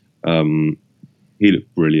 He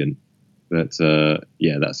looked brilliant. But that's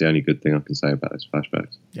the only good thing I can say about those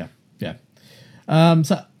flashbacks. Yeah.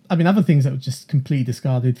 So I mean, other things that were just completely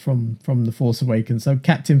discarded from The Force Awakens. So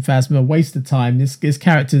Captain Phasma, waste of time. This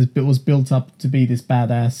character was built up to be this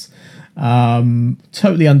badass,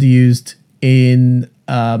 totally underused in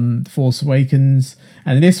The Force Awakens.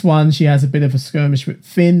 And in this one, she has a bit of a skirmish with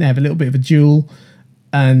Finn. They have a little bit of a duel,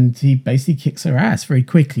 and he basically kicks her ass very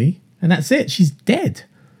quickly, and that's it. She's dead.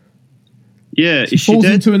 Yeah, she falls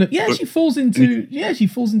into an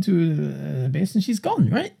abyss, and she's gone.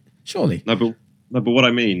 Right? Surely. No, but what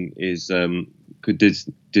I mean is, could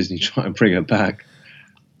Disney try and bring her back?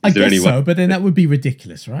 I guess so, but then that would be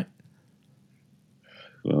ridiculous, right?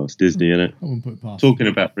 Well, it's Disney, isn't it? I wouldn't put it past. Talking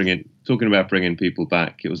about bringing people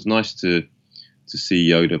back, it was nice to see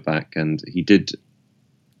Yoda back, and he did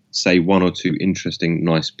say one or two interesting,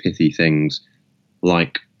 nice, pithy things.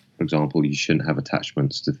 like, for example, you shouldn't have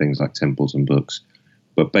attachments to things like temples and books.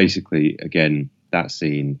 But basically, again, that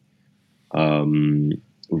scene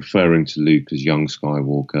referring to Luke as young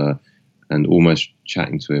Skywalker and almost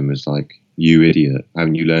chatting to him as like, you idiot,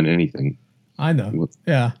 haven't you learned anything? I know.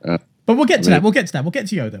 Yeah. But we'll get to that. We'll get to that. We'll get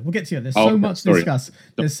to Yoda. We'll get to Yoda. There's so much to discuss.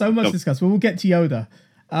 There's so much to discuss. But we'll get to Yoda.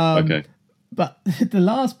 Okay. But the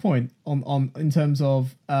last point on in terms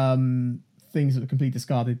of things that were completely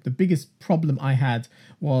discarded, the biggest problem I had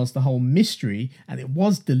was the whole mystery, and it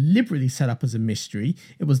was deliberately set up as a mystery.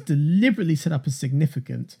 It was deliberately set up as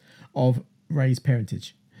significant of Rey's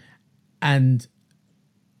parentage. And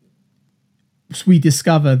we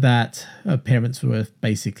discover that her parents were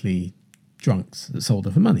basically drunks that sold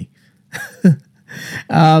her for money.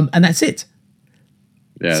 And that's it.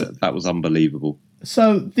 Yeah, so, that was unbelievable.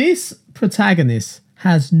 So this protagonist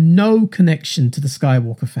has no connection to the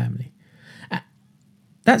Skywalker family.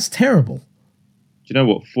 That's terrible. Do you know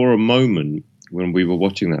what? For a moment, when we were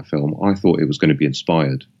watching that film, I thought it was going to be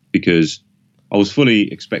inspired, because I was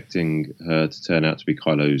fully expecting her to turn out to be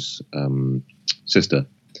Kylo's sister.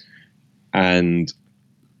 And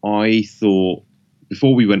I thought,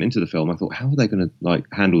 before we went into the film, I thought, how are they going to like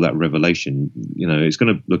handle that revelation? You know, it's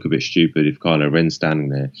going to look a bit stupid if Kylo Ren's standing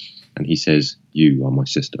there and he says, "You are my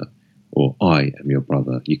sister," or "I am your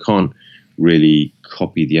brother." You can't really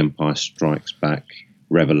copy the Empire Strikes Back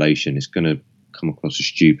revelation. It's going to come across as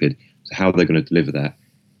stupid. So how are they going to deliver that?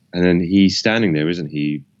 And then he's standing there, isn't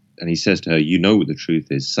he? And he says to her, "You know what the truth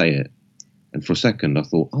is. Say it." And for a second, I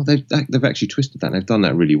thought, oh, they've actually twisted that. They've done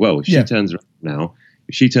that really well. If she turns around now,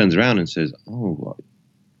 if she turns around and says, "Oh,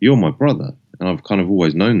 you're my brother," and I've kind of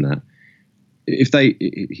always known that.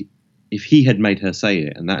 If he had made her say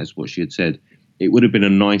it, and that is what she had said, it would have been a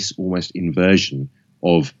nice, almost inversion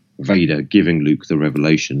of Vader giving Luke the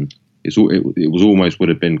revelation. It was almost would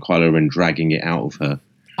have been Kylo Ren dragging it out of her.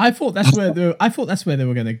 I thought that's where they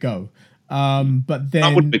were going to go. But then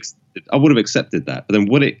I would have accepted that. But then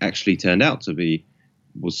what it actually turned out to be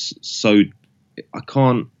was so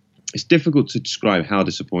it's difficult to describe how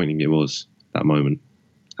disappointing it was, that moment.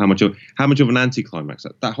 How much of an anticlimax.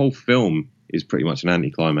 That whole film is pretty much an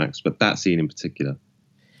anticlimax, but that scene in particular.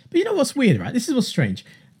 But you know what's weird, right? This is what's strange.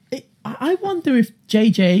 I wonder if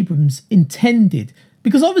J.J. Abrams intended,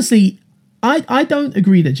 because obviously I don't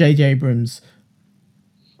agree that J.J. Abrams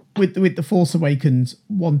with The Force Awakens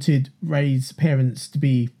wanted Rey's parents to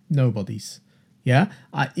be nobodies. Yeah,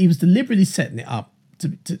 he was deliberately setting it up to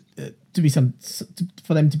be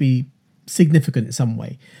for them to be significant in some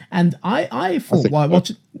way. And I thought while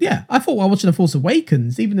watching The Force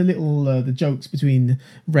Awakens, even the little the jokes between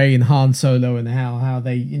Rey and Han Solo and how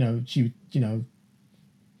they she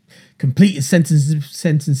completed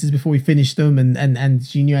sentences before we finished them, and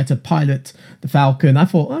she knew how to pilot the Falcon. I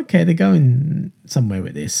thought, okay, they're going somewhere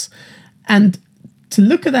with this. And to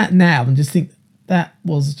look at that now and just think that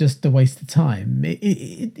was just a waste of time,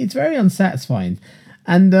 it's very unsatisfying.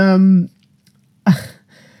 And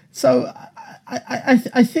so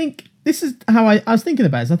I think this is how I was thinking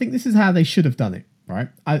about it. I think this is how they should have done it, right?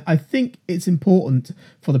 I think it's important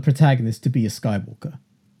for the protagonist to be a Skywalker.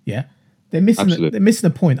 Yeah. They're missing the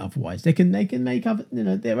point otherwise. They can make other,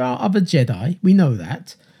 there are other Jedi. We know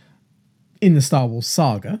that in the Star Wars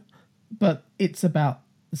Saga, but it's about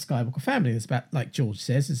the Skywalker family. It's about, like George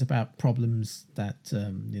says, it's about problems that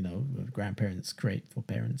grandparents create for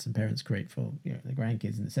parents and parents create for their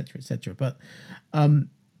grandkids, and etc. etc. But I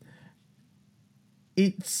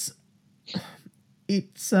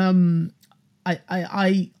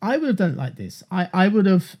would have done it like this. I would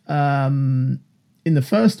have in the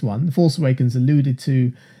first one, The Force Awakens alluded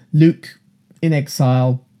to Luke in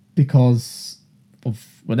exile because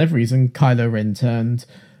of whatever reason Kylo Ren turned,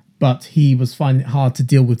 but he was finding it hard to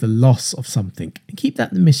deal with the loss of something. And keep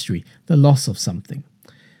that the mystery, the loss of something.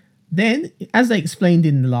 Then, as they explained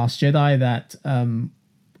in The Last Jedi, that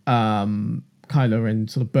Kylo Ren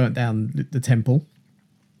sort of burnt down the temple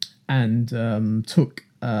and took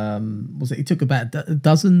he took about a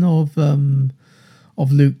dozen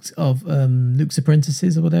of Luke's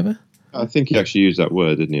apprentices or whatever. I think he actually used that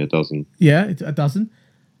word, didn't he? A dozen. Yeah, a dozen.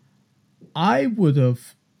 I would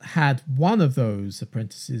have had one of those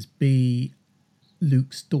apprentices be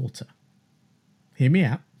Luke's daughter. Hear me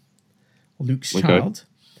out. Or Luke's child.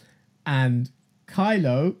 And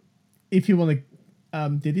Kylo, if you want to,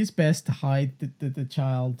 did his best to hide the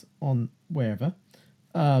child on wherever.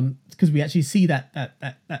 Because we actually see that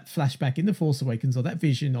flashback in The Force Awakens, or that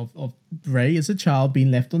vision of Rey as a child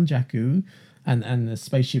being left on Jakku and the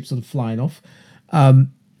spaceship sort of flying off.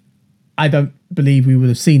 I don't believe we would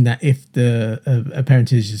have seen that if the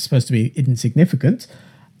parentage is supposed to be insignificant.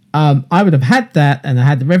 I would have had that, and I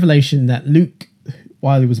had the revelation that Luke,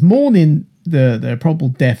 while he was mourning the probable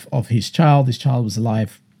death of his child was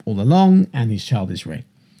alive all along, and his child is Rey.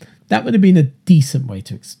 That would have been a decent way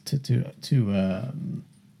to tie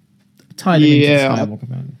them into the Skywalker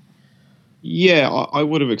family. Yeah, I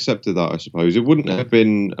would have accepted that, I suppose. It wouldn't have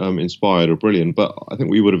been inspired or brilliant, but I think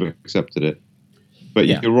we would have accepted it. But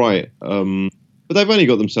you're right. But they've only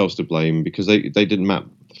got themselves to blame because they didn't map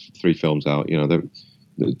 3 films out. You know,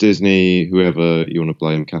 Disney, whoever you want to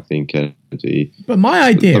blame, Kathleen Kennedy. But my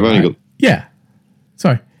idea,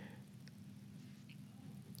 sorry.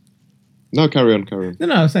 No, carry on.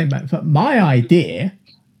 No, I was saying that. But my idea,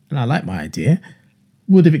 and I like my idea,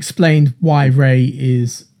 would have explained why Rey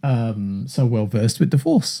is so well versed with the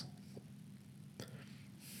Force.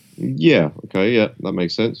 Yeah. Okay. Yeah, that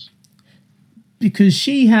makes sense. Because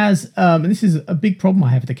she has, and this is a big problem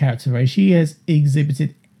I have with the character Rey. She has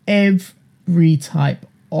exhibited every type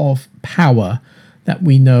of power that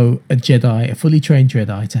we know a fully trained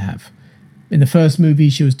Jedi, to have. In the first movie,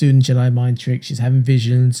 she was doing Jedi mind tricks. She's having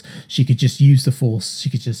visions. She could just use the Force. She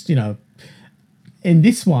could just, in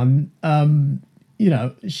this one,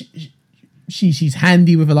 she's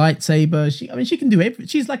handy with a lightsaber. She can do everything.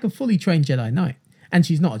 She's like a fully trained Jedi Knight, and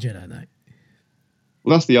she's not a Jedi Knight.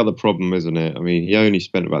 Well, that's the other problem, isn't it? I mean, he only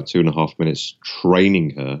spent about 2.5 minutes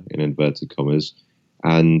training her, in inverted commas,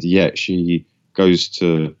 and yet she goes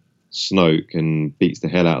to Snoke and beats the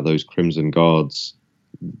hell out of those Crimson Guards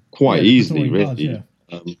quite easily, really.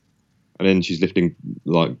 Guards, and then she's lifting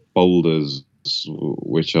like boulders,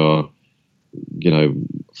 which are,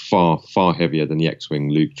 far heavier than the X-wing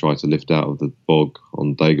Luke tried to lift out of the bog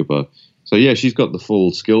on Dagobah. So yeah, she's got the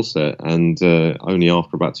full skill set, and only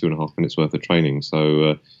after about 2.5 minutes worth of training.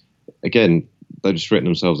 So again, they've just written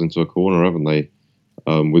themselves into a corner, haven't they?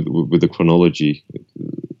 With the chronology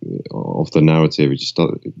of the narrative,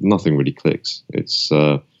 nothing really clicks. It's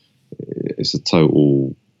a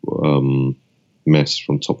total mess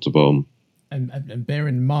from top to bottom. And bear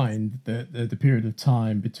in mind the period of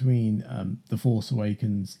time between The Force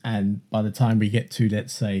Awakens and by the time we get to,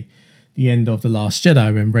 let's say, the end of The Last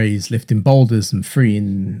Jedi, when Rey's lifting boulders and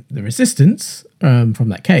freeing the Resistance from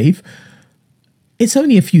that cave, it's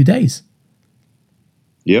only a few days.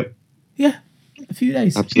 Yep. Yeah, a few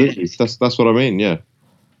days. Absolutely. That's what I mean, yeah.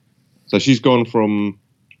 So she's gone from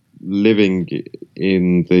living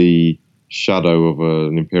in the shadow of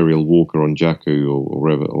an Imperial walker on Jakku or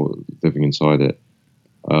wherever, or living inside it,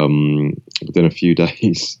 within a few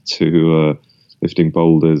days to lifting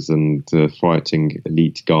boulders and fighting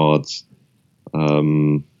elite guards.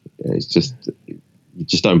 It's just, you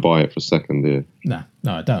just don't buy it for a second, do you? No,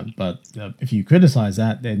 I don't. But if you criticize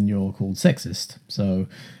that, then you're called sexist. So,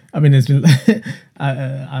 I mean, there's been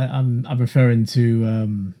I'm referring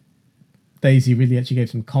to Daisy really actually gave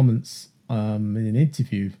some comments in an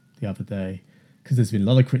interview the other day, because there's been a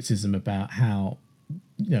lot of criticism about how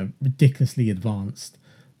ridiculously advanced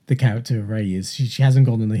the character of Rey is. She hasn't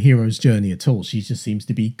gone on a hero's journey at all. She just seems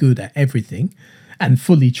to be good at everything and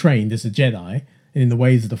fully trained as a Jedi in the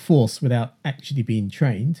ways of the Force without actually being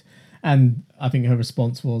trained. And I think her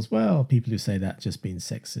response was, well, people who say that just being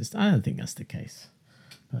sexist. I don't think that's the case,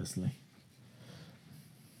 personally.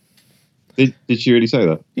 Did she really say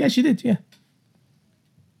that? Yeah, she did, yeah.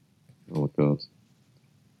 Oh, my God.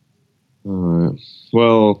 All right.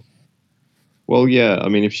 Well, yeah. I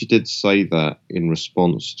mean, if she did say that in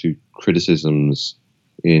response to criticisms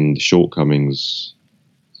in the shortcomings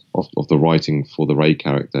of the writing for the Rey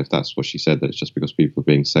character, if that's what she said, that it's just because people are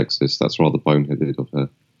being sexist, that's rather boneheaded of her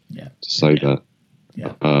to say that.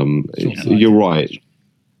 Yeah. You're right.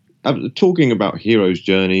 Talking about heroes'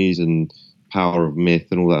 journeys and power of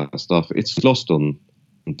myth and all that stuff, it's lost on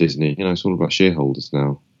Disney. It's all about shareholders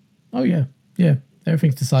now. Oh, yeah. Yeah.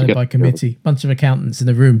 Everything's decided by committee. Bunch of accountants in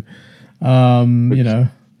the room.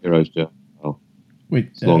 Heroes, yeah. Oh,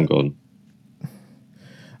 it's long gone.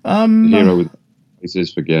 The hero with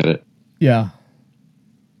faces, forget it. Yeah.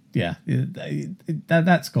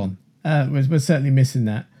 That's gone. We're certainly missing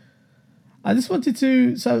that. I just wanted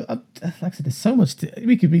to. So, like I said, there's so much.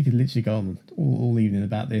 We could literally go on all evening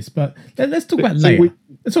about this, but let's talk about Leia.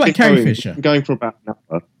 Let's talk about Carrie Fisher. Going for about an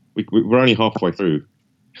hour. We're only halfway through.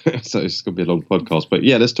 So it's going to be a long podcast. But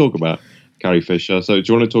yeah, let's talk about Carrie Fisher. So do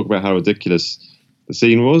you want to talk about how ridiculous the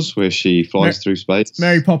scene was where she flies through space?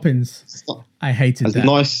 Mary Poppins. I hated that.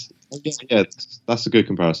 Nice. Yeah, that's a good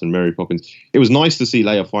comparison, Mary Poppins. It was nice to see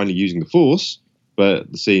Leia finally using the Force, but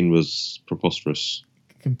the scene was preposterous.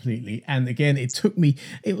 Completely. And again, it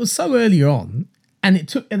was so early on, and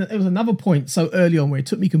there was another point so early on where it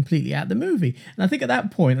took me completely out of the movie. And I think at that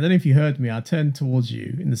point, I don't know if you heard me, I turned towards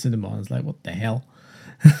you in the cinema and I was like, what the hell?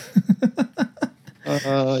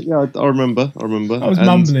 Yeah, I remember. I was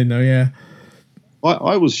mumbling though, yeah.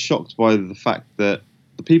 I was shocked by the fact that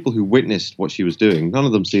the people who witnessed what she was doing, none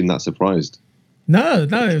of them seemed that surprised. No,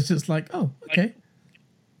 it was just like, oh, okay.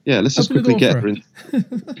 Yeah, let's just Open the quickly door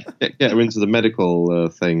get her into the medical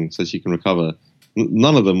thing so she can recover.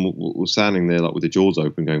 None of them were standing there like with their jaws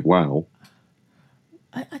open, going, "Wow."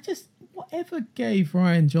 I just, whatever gave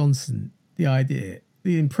Rian Johnson the idea,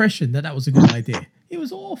 the impression that was a good idea, it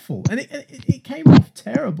was awful, and it came off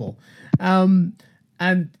terrible. And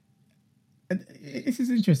this is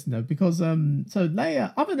interesting though, because so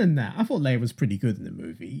Leia, other than that, I thought Leia was pretty good in the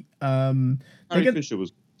movie. Carrie Fisher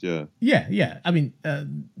was, yeah. I mean,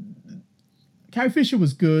 Carrie Fisher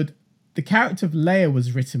was good. The character of Leia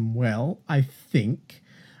was written well, I think.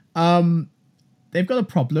 They've got a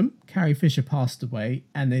problem. Carrie Fisher passed away,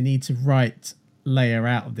 and they need to write Leia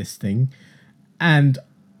out of this thing. And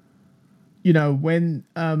when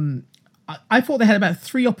I thought they had about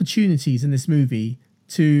 3 opportunities in this movie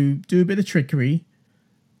to do a bit of trickery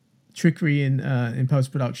in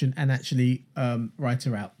post-production and actually write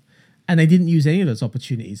her out. And they didn't use any of those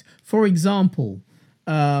opportunities. For example,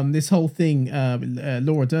 this whole thing,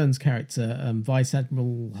 Laura Dern's character, Vice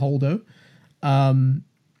Admiral Holdo,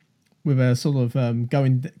 with a sort of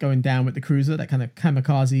going down with the cruiser, that kind of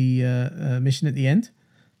kamikaze mission at the end.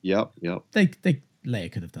 Yep.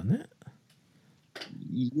 Leia could have done that.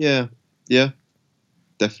 Yeah.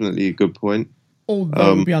 Definitely a good point.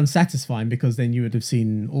 Although it would be unsatisfying, because then you would have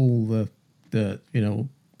seen all the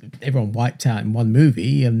everyone wiped out in one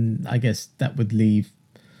movie, and I guess that would leave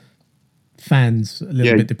fans a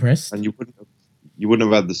little bit depressed. And you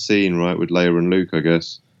wouldn't have had the scene, right, with Leia and Luke, I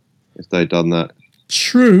guess, if they'd done that.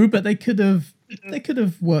 True, but they could have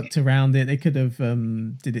worked around it. They could have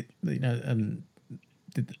did it,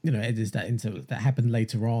 edits that into that happened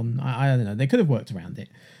later on. I don't know. They could have worked around it.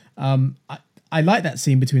 I like that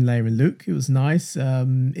scene between Leia and Luke. It was nice.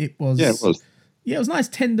 It was. Yeah, it was a nice,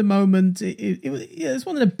 tender moment. It was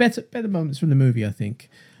one of the better moments from the movie, I think.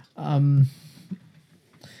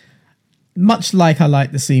 Much like I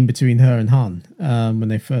like the scene between her and Han when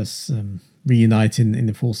they first reunite in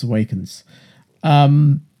The Force Awakens.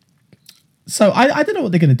 So I don't know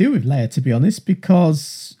what they're going to do with Leia, to be honest,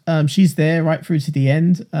 because she's there right through to the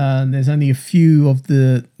end. There's only a few of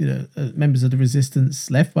the members of the Resistance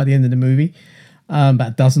left by the end of the movie, about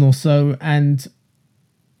a dozen or so, and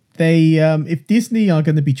they, if Disney are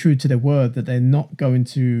going to be true to their word that they're not going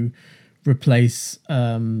to replace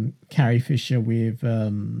Carrie Fisher with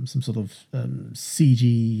some sort of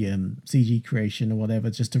CG creation or whatever,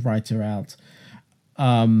 just to write her out.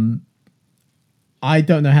 I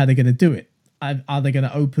don't know how they're going to do it. Are they going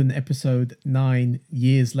to open episode 9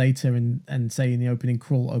 years later and say in the opening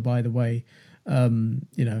crawl, oh, by the way,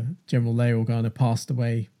 General Leia Organa passed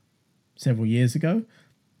away several years ago?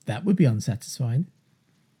 That would be unsatisfying.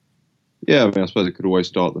 Yeah, I suppose it could always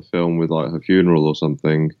start the film with like her funeral or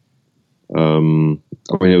something. It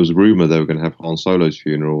was a rumor they were going to have Han Solo's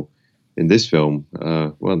funeral in this film,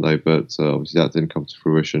 weren't they? But obviously that didn't come to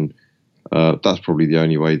fruition. That's probably the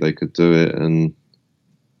only way they could do it. And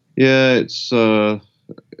yeah, it's obviously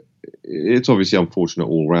unfortunate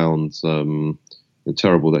all round.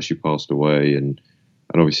 Terrible that she passed away, and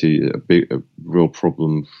obviously a real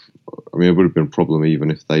problem. I mean, it would have been a problem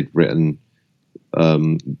even if they'd written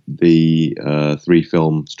the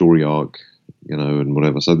 3-film story arc, and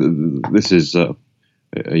whatever. So this is a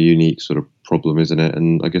unique sort of problem, isn't it?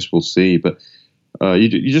 And I guess we'll see. But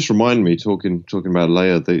you just remind me, talking about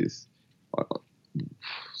Leia,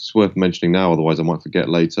 it's worth mentioning now, otherwise I might forget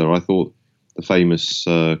later. I thought the famous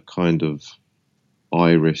kind of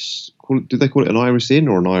iris, did they call it an iris in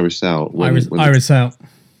or an iris out? Iris out.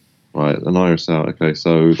 Right, an iris out. Okay,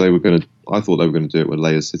 so I thought they were going to do it when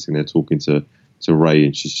Leia's sitting there talking to Rey,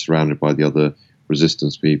 and she's surrounded by the other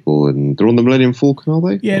Resistance people, and they're on the Millennium Falcon, are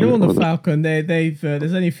they? Yeah, they're on the Falcon.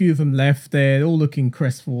 There's only a few of them left. They're all looking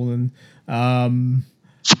crestfallen. It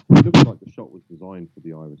looks like the shot was designed for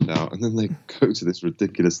the iris out, and then they go to this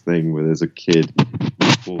ridiculous thing where there's a kid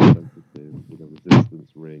with a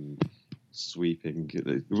Resistance ring sweeping.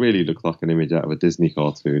 It really looked like an image out of a Disney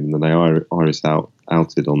cartoon, and then they iris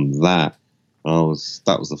outed on that.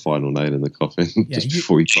 That was the final nail in the coffin. Yeah, just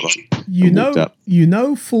before he got up. You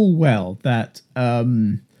know full well that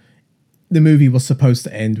the movie was supposed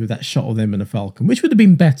to end with that shot of them in a Falcon, which would have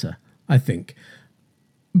been better, I think.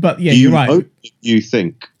 But yeah, you're right. You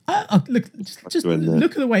think? Look at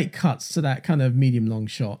the way it cuts to that kind of medium-long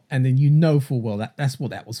shot, and then you know full well that's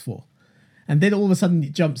what that was for. And then all of a sudden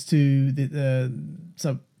it jumps to the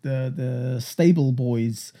stable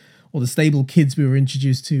boys, or the stable kids we were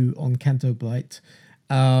introduced to on Canto Blight,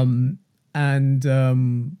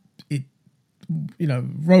 It,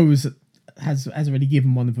 Rose has already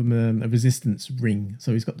given one of them a resistance ring,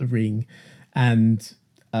 so he's got the ring, and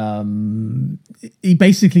he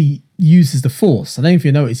basically uses the force. I don't know if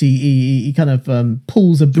you notice, he kind of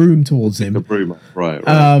pulls a broom towards him. The broom, right.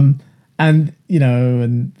 And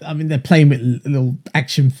I mean, they're playing with little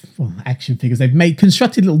action figures. They've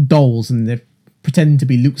constructed little dolls, and they're pretending to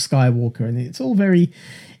be Luke Skywalker, and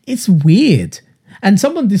it's weird. And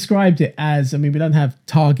someone described it as, I mean, we don't have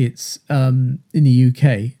Targets in the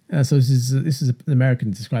UK, so this is an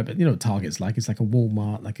American describe it. You know what Target's like? It's like a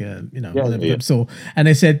Walmart, like a whatever store. And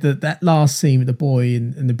they said that last scene with the boy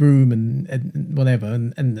and the broom and whatever,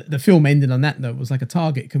 and the film ended on that note, was like a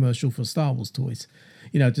Target commercial for Star Wars toys.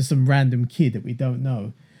 Just some random kid that we don't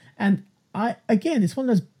know. And it's one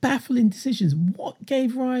of those baffling decisions. What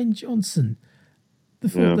gave Rian Johnson the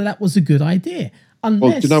thought that was a good idea?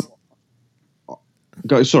 Unless...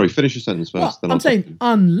 Sorry, finish your sentence first. Well, I'm saying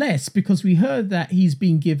unless, because we heard that he's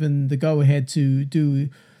been given the go-ahead to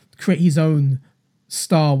create his own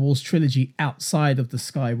Star Wars trilogy outside of the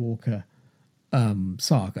Skywalker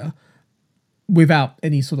saga, without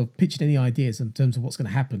any sort of pitching any ideas in terms of what's going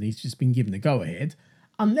to happen. He's just been given the go-ahead.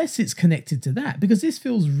 Unless it's connected to that, because this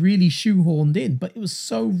feels really shoehorned in, but it was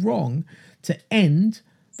so wrong to end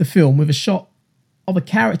the film with a shot of a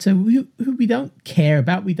character who we don't care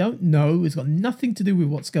about, we don't know, it's got nothing to do with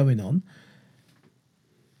what's going on.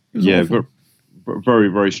 Very,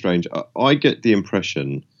 very strange. I get the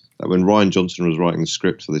impression that when Rian Johnson was writing the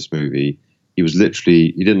script for this movie, he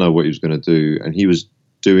didn't know what he was going to do, and he was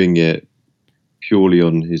doing it purely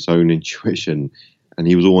on his own intuition, and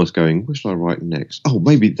he was almost going, what should I write next? Oh,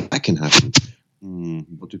 maybe that can happen.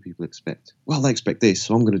 What do people expect? Well, they expect this,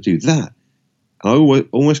 so I'm going to do that. I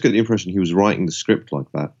almost get the impression he was writing the script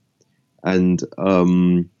like that, and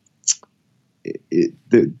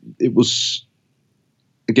it was,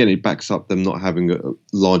 again, it backs up them not having a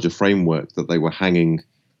larger framework that they were hanging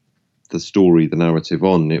the narrative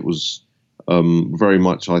on. It was very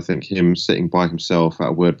much, I think, him sitting by himself at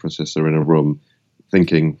a word processor in a room,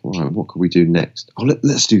 thinking, right, what could we do next? Oh,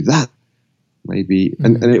 let's do that, maybe.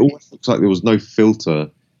 And it almost looks like there was no filter.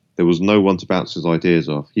 There was no one to bounce his ideas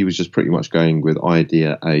off. He was just pretty much going with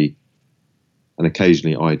idea A and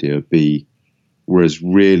occasionally idea B, whereas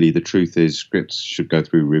really the truth is scripts should go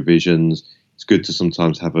through revisions. It's good to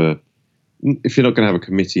sometimes have if you're not going to have a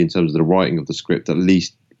committee in terms of the writing of the script, at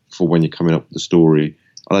least for when you're coming up with the story.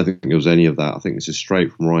 I don't think there was any of that. I think it's just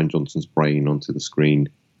straight from Rian Johnson's brain onto the screen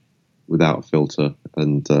without a filter.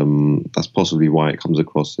 And that's possibly why it comes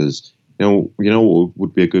across as, what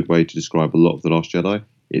would be a good way to describe a lot of The Last Jedi?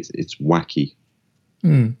 It's wacky.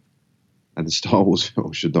 And the Star Wars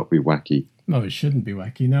film should not be wacky. No, it shouldn't be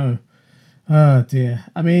wacky. No. Oh dear.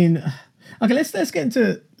 I mean, okay. Let's get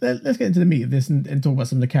into the meat of this and talk about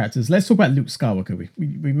some of the characters. Let's talk about Luke Skywalker.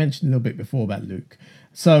 We mentioned a little bit before about Luke.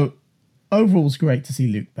 So overall, it's great to see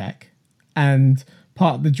Luke back. And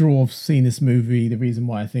part of the draw of seeing this movie, the reason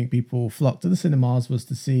why I think people flocked to the cinemas, was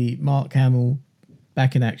to see Mark Hamill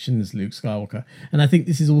back in action as Luke Skywalker. And I think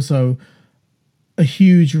this is also a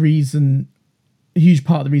huge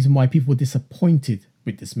part of the reason why people were disappointed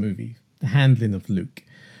with this movie, the handling of Luke.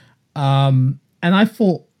 And I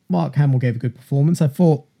thought Mark Hamill gave a good performance. I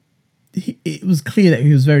thought it was clear that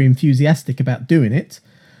he was very enthusiastic about doing it.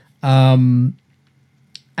 And,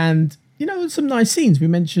 some nice scenes. We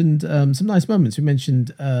mentioned some nice moments. We mentioned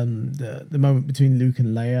the moment between Luke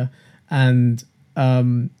and Leia, and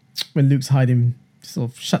when Luke's hiding,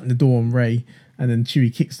 sort of shutting the door on Rey, and then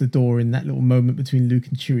Chewie kicks the door in that little moment between Luke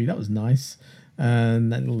and Chewie. That was nice.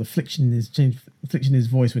 And that little infliction in his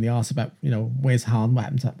voice when he asks about, where's Han?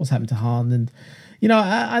 What's happened to Han? And,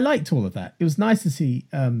 I liked all of that. It was nice to see.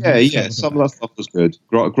 Some of that stuff was good.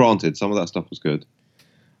 Granted, some of that stuff was good.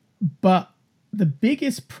 But the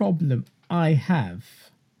biggest problem I have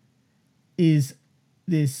is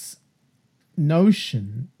this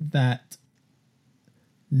notion that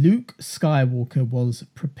Luke Skywalker was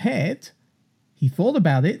prepared, he thought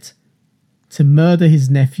about it, to murder his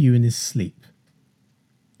nephew in his sleep.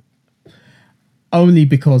 Only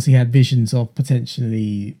because he had visions of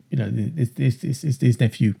potentially, his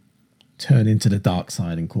nephew turn into the dark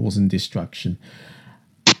side and causing destruction.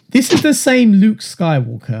 This is the same Luke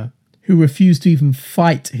Skywalker who refused to even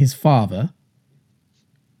fight his father,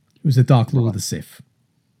 who was a Dark Lord of the Sith.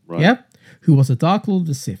 Right. Yeah? Who was a Dark Lord of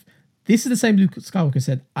the Sith. This is the same Luke Skywalker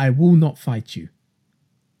said, I will not fight you.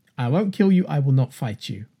 I won't kill you, I will not fight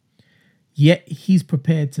you. Yet he's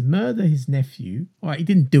prepared to murder his nephew. All right, he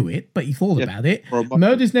didn't do it, but he thought about it.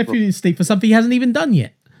 Murder his nephew in his sleep for something he hasn't even done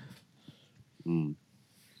yet.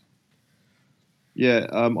 Yeah,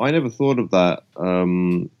 I never thought of that.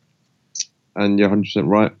 And you're 100%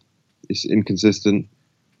 right. It's inconsistent.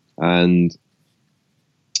 And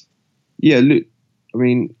yeah, look, I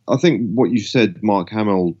mean, I think what you said, Mark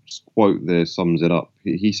Hamill's quote there sums it up.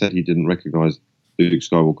 He said he didn't recognize Luke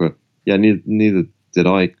Skywalker. Yeah, neither did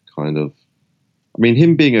I, kind of. I mean,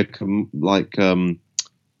 him being on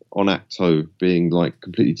Acto, being like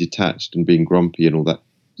completely detached and being grumpy and all that.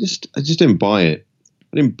 I just didn't buy it.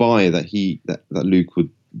 I didn't buy that Luke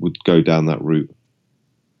would go down that route.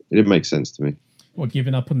 It didn't make sense to me. What,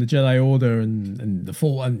 giving up on the Jedi Order and the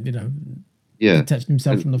Force, and detaching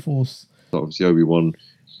himself from the Force. Obviously, Obi-Wan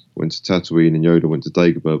went to Tatooine and Yoda went to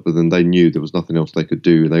Dagobah, but then they knew there was nothing else they could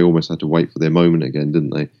do. They almost had to wait for their moment again, didn't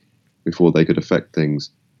they, before they could affect things.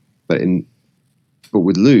 But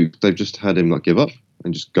with Luke, they've just had him give up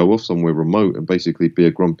and just go off somewhere remote and basically be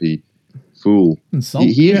a grumpy fool.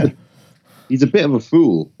 He's a bit of a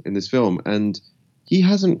fool in this film, and he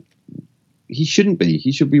shouldn't be.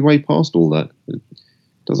 He should be way past all that. It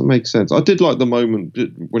doesn't make sense. I did like the moment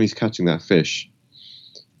when he's catching that fish.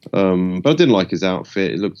 But I didn't like his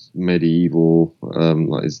outfit. It looked medieval,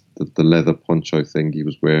 like the leather poncho thing he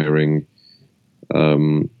was wearing.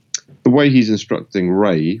 The way he's instructing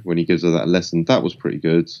Rey when he gives her that lesson, that was pretty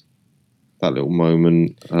good. That little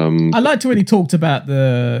moment. I liked it when he talked about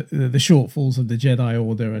the shortfalls of the Jedi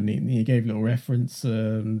Order, and he gave a little reference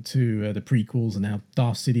to the prequels and how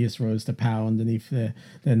Darth Sidious rose to power underneath their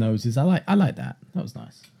noses. I like that. That was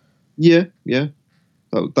nice. Yeah,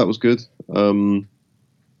 that was good.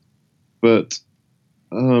 But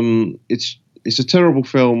it's a terrible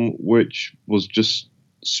film which was just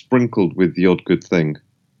sprinkled with the odd good thing.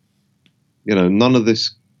 None of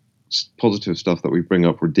this positive stuff that we bring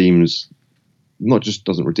up redeems. Not just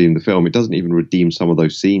doesn't redeem the film; it doesn't even redeem some of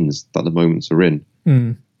those scenes that the moments are in.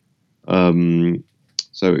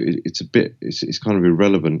 So it's kind of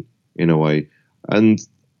irrelevant in a way, and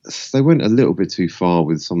they went a little bit too far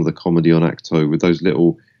with some of the comedy on Acto with those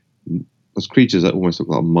creatures that almost look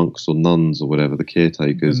like monks or nuns or whatever, the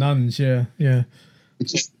caretakers. The nuns, yeah.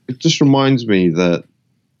 It just reminds me that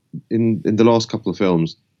in the last couple of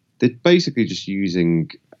films, they're basically just using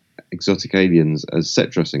exotic aliens as set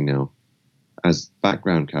dressing now, as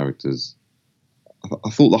background characters.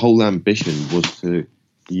 I thought the whole ambition was to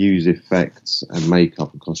use effects and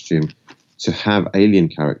makeup and costume to have alien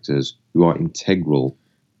characters who are integral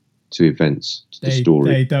to events, to the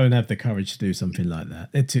story. They don't have the courage to do something like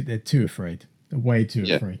that. They're too afraid. They're way too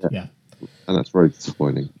afraid. Yeah. And that's very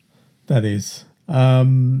disappointing. That is.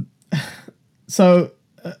 So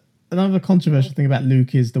another controversial thing about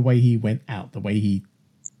Luke is the way he went out, the way he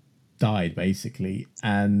died, basically.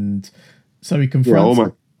 And so he confronts... Yeah,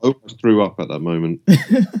 almost threw up at that moment.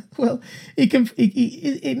 Well,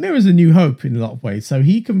 it mirrors A New Hope in a lot of ways. So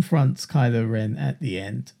he confronts Kylo Ren at the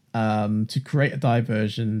end to create a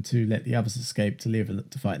diversion, to let the others escape, to live and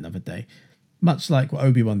to fight another day. Much like what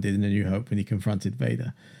Obi-Wan did in A New Hope when he confronted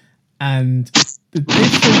Vader. And the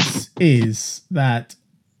difference is that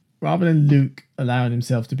rather than Luke allowing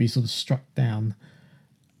himself to be sort of struck down,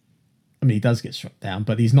 I mean, he does get struck down,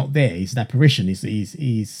 but he's not there. He's an apparition. He's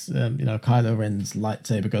Kylo Ren's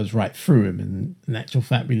lightsaber goes right through him. And in actual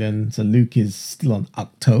fact, we learn so Luke is still on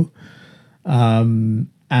Ahch-To,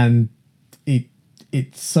 and it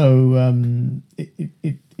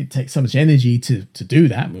takes so much energy to do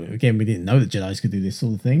that. Again, we didn't know that Jedi's could do this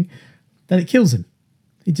sort of thing. That it kills him.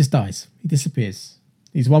 He just dies. He disappears.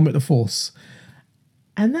 He's one with the Force,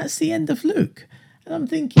 and that's the end of Luke. And I'm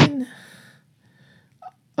thinking,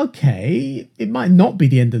 okay, it might not be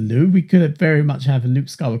the end of Luke. We could very much have a Luke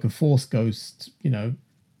Skywalker Force Ghost,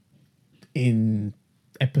 in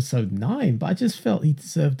Episode 9, but I just felt he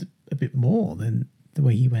deserved a bit more than the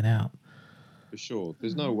way he went out. For sure.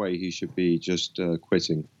 There's no way he should be just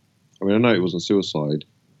quitting. I mean, I know it wasn't suicide,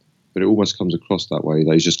 but it almost comes across that way,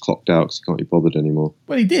 that he's just clocked out because he can't be bothered anymore.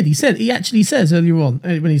 Well, he did. He actually says earlier on,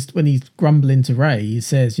 when he's grumbling to Rey, he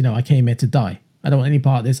says, I came here to die. I don't want any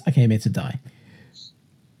part of this. I came here to die.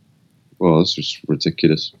 Well, that's just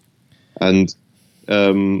ridiculous. And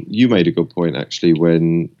you made a good point, actually,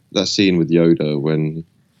 when that scene with Yoda, when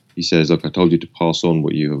he says, look, I told you to pass on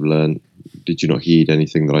what you have learned. Did you not heed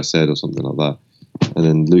anything that I said, or something like that? And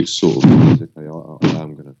then Luke sort of says, okay, I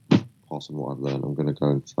am going to pass on what I've learned. I'm going to go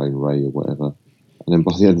and train Rey or whatever. And then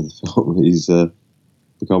by the end of the film, he's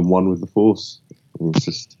become one with the Force. I mean, it's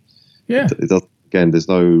just... Yeah. It does, again, there's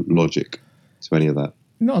no logic to any of that.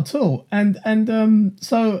 Not at all. And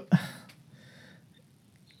so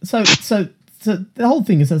the whole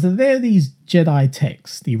thing is that there are these Jedi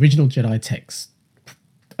texts, the original Jedi texts,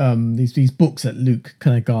 these books that Luke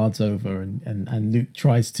kind of guards over, and Luke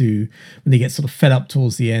tries to, when he gets sort of fed up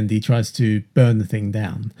towards the end, he tries to burn the thing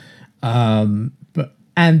down.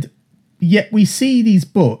 And yet we see these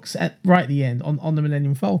books right at the end on the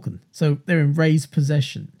Millennium Falcon, so they're in Rey's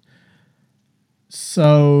possession.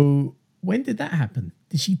 So when did that happen?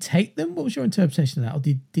 Did she take them? What was your interpretation of that? Or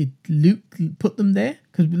did Luke put them there?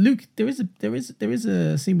 Because Luke, there is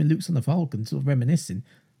a scene when Luke's on the Falcon, sort of reminiscing.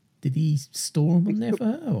 Did he store them there for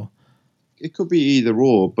her? Or? It could be either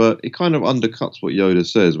or, but it kind of undercuts what Yoda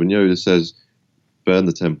says. When Yoda says, burn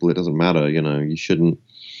the temple, it doesn't matter, you shouldn't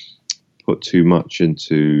put too much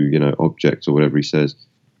into, objects or whatever he says.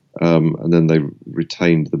 And then they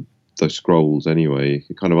retained those scrolls anyway.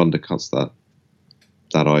 It kind of undercuts that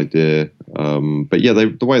idea. But yeah,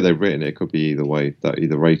 the way they've written it could be either way, that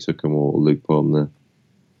either Rey took them or Luke put them there.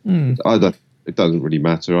 It doesn't really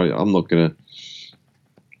matter. I'm not going to,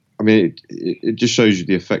 it just shows you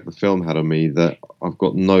the effect the film had on me, that I've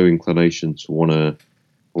got no inclination to want to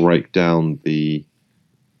break down the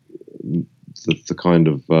kind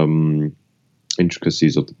of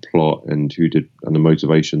intricacies of the plot and who did, and the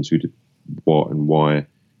motivations, who did what and why.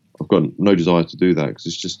 I've got no desire to do that,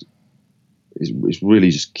 because it's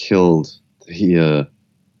really just killed the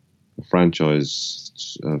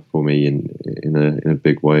franchise for me in a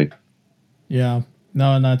big way. Yeah,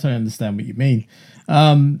 no, I totally understand what you mean.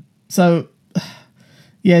 So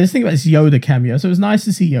yeah, just think about this Yoda cameo. So it was nice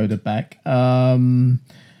to see Yoda back. I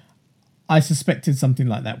suspected something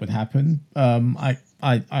like that would happen. I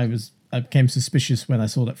became suspicious when I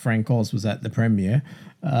saw that Frank Oz was at the premiere.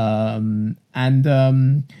 But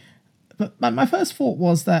my first thought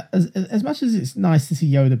was that as much as it's nice to see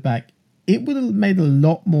Yoda back, it would have made a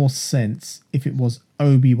lot more sense if it was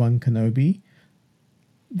Obi-Wan Kenobi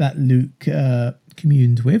that Luke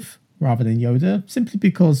communed with rather than Yoda, simply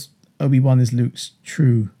because Obi-Wan is Luke's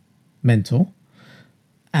true mentor.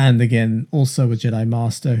 And again, also a Jedi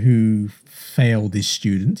Master who failed his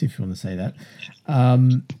student, if you want to say that.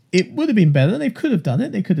 It would have been better. They could have done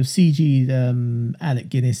it. They could have CG'd Alec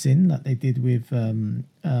Guinness in, like they did with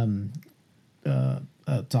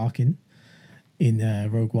Tarkin in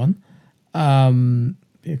Rogue One. A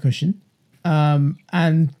cushion.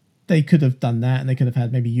 And they could have done that, and they could have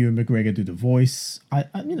had maybe Ewan McGregor do the voice.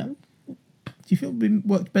 Do you feel it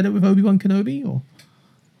worked better with Obi-Wan Kenobi, or?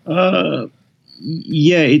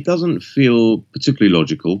 Yeah, it doesn't feel particularly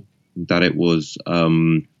logical that it was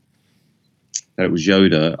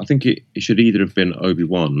Yoda. I think it should either have been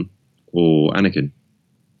Obi-Wan or Anakin.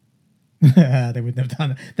 They wouldn't have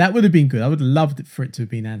done it. That would have been good. I would have loved for it to have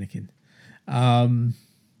been Anakin.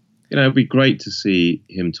 It'd be great to see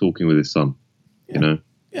him talking with his son. Yeah.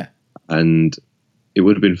 Yeah. And it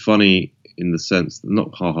would have been funny in the sense,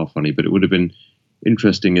 not funny, but it would have been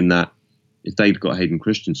interesting in that if they'd got Hayden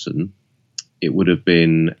Christensen, it would have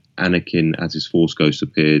been Anakin as his Force Ghost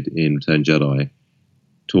appeared in Return Jedi,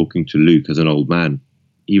 talking to Luke as an old man,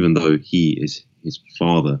 even though he is his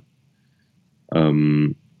father.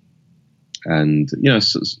 And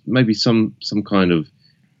maybe some kind of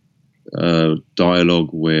dialogue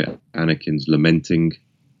where Anakin's lamenting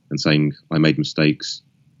and saying, "I made mistakes.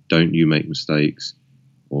 Don't you make mistakes?"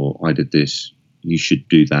 Or "I did this. You should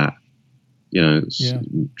do that."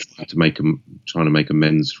 Trying to make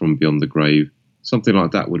amends from beyond the grave. Something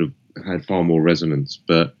like that would have had far more resonance.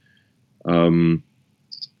 But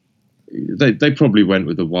they probably went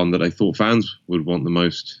with the one that they thought fans would want the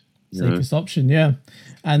most. Safest option, yeah.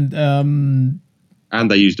 And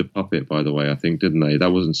they used a puppet, by the way, I think, didn't they?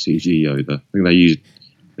 That wasn't CG Yoda. I think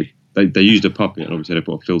they used a puppet, and obviously they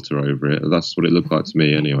put a filter over it. That's what it looked like to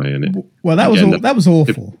me, anyway. And that was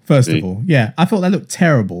awful. First of all, yeah, I thought that looked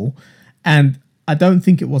terrible, and I don't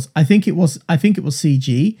think it was. I think it was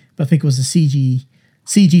CG, but I think it was a CG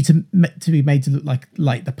to be made to look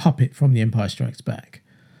like the puppet from The Empire Strikes Back.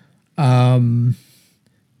 And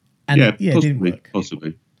it didn't work.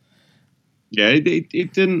 Possibly. Yeah,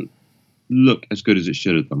 it didn't look as good as it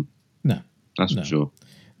should have done. No, that's for sure.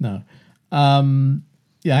 No.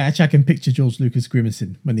 Yeah, actually, I can picture George Lucas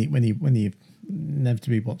grimacing when he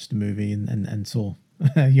inevitably watched the movie and saw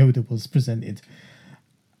Yoda was presented.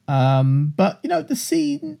 But the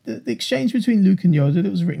scene, the exchange between Luke and Yoda,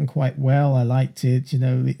 it was written quite well. I liked it.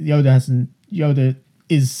 Yoda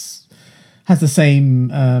has the same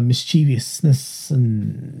mischievousness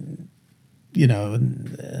and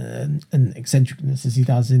and eccentricness as he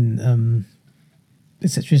does in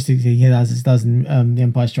eccentricity he does in The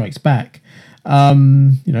Empire Strikes Back.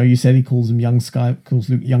 You said he calls Luke young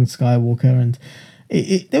Skywalker, and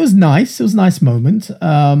it was nice. It was a nice moment.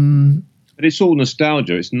 But it's all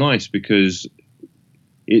nostalgia. It's nice because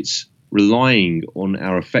it's relying on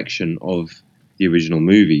our affection of the original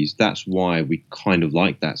movies. That's why we kind of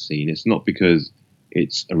like that scene. It's not because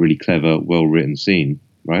it's a really clever, well-written scene,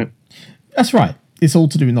 right? That's right. It's all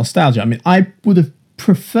to do with nostalgia. I mean, I would have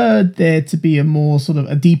preferred there to be a more sort of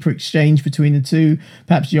a deeper exchange between the two.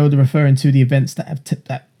 Perhaps Yoda referring to the events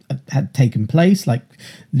that had taken place, like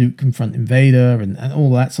Luke confronting Vader and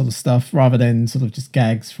all that sort of stuff, rather than sort of just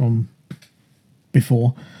gags from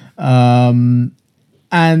before. And,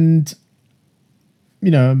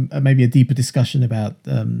 maybe a deeper discussion about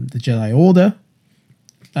the Jedi Order.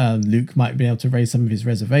 Luke might be able to raise some of his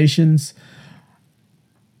reservations.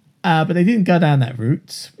 But they didn't go down that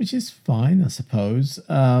route, which is fine, I suppose.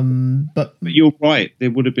 But you're right.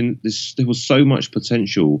 There would have been there was so much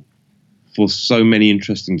potential for so many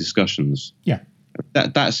interesting discussions. Yeah.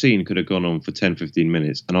 That scene could have gone on for 10, 15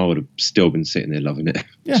 minutes and I would have still been sitting there loving it.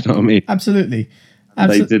 Yeah, Do you know what I mean? Absolutely.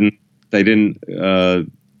 They didn't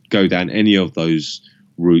go down any of those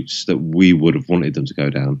routes that we would have wanted them to go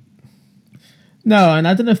down. No, and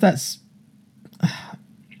I don't know if that's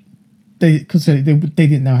because they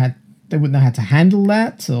didn't know how they wouldn't know how to handle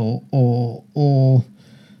that, or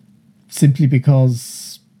simply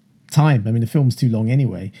because time. I mean, the film's too long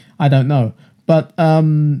anyway. I don't know, but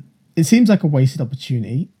it seems like a wasted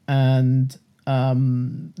opportunity. And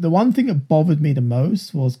the one thing that bothered me the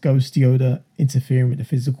most was Ghost Yoda interfering with the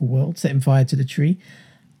physical world, setting fire to the tree.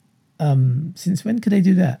 Since when could they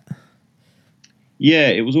do that? Yeah,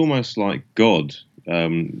 it was almost like God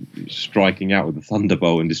striking out with a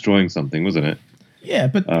thunderbolt and destroying something, wasn't it? Yeah,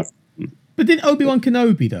 but didn't Obi-Wan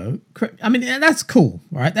Kenobi though? I mean, that's cool,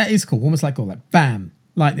 right? That is cool. Almost like bam,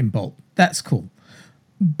 lightning bolt. That's cool.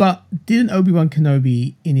 But didn't Obi-Wan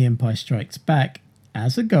Kenobi in The Empire Strikes Back,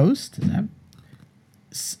 as a ghost,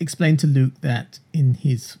 explain to Luke that in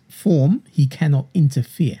his form he cannot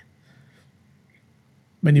interfere?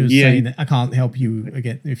 When he was saying that I can't help you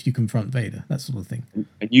again if you confront Vader, that sort of thing.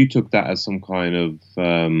 And you took that as some kind of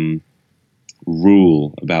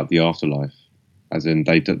rule about the afterlife, as in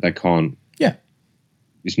they can't. Yeah,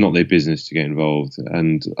 it's not their business to get involved,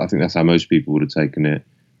 and I think that's how most people would have taken it.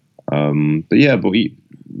 But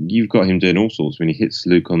you've got him doing all sorts when he hits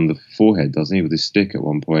Luke on the forehead, doesn't he, with his stick at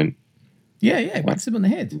one point? Yeah, whacks him on the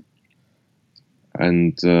head.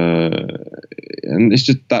 And it's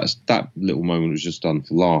just that little moment was just done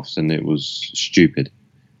for laughs, and it was stupid.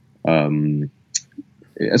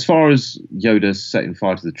 As far as Yoda setting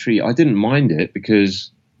fire to the tree, I didn't mind it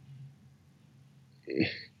because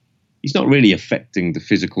he's not really affecting the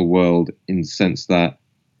physical world in the sense that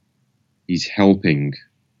he's helping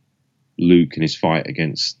Luke in his fight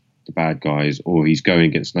against the bad guys, or he's going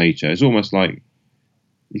against nature. It's almost like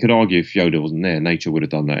you could argue if Yoda wasn't there, nature would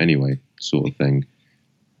have done that anyway, sort of thing.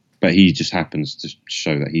 But he just happens to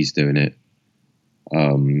show that he's doing it.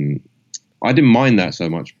 I didn't mind that so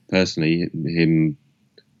much personally, him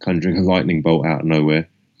conjuring a lightning bolt out of nowhere.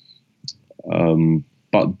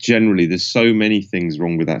 But generally, there's so many things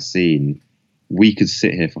wrong with that scene. We could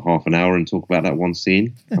sit here for half an hour and talk about that one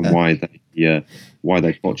scene and why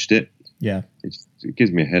they botched it. Yeah, it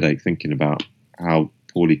gives me a headache thinking about how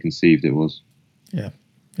poorly conceived it was. Yeah.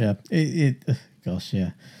 Gosh,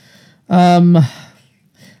 yeah. I'm going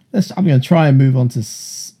to try and move on to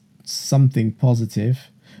something positive.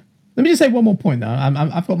 Let me just say one more point, though.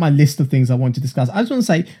 I've got my list of things I want to discuss. I just want to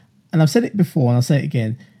say, and I've said it before, and I'll say it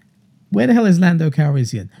again. Where the hell is Lando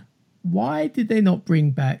Calrissian? Why did they not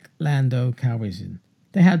bring back Lando Calrissian?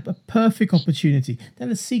 They had a perfect opportunity. They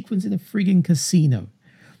had a sequence in a frigging casino.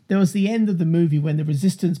 There was the end of the movie when the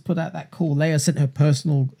Resistance put out that call. Leia sent her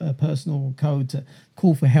personal code to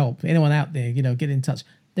call for help. Anyone out there, get in touch.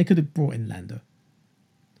 They could have brought in Lando.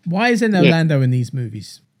 Why is there no Lando in these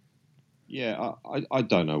movies? Yeah, I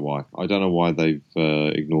don't know why. I don't know why they've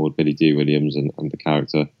ignored Billy D. Williams and the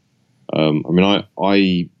character.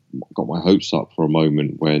 I got my hopes up for a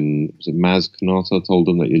moment when, was it Maz Kanata told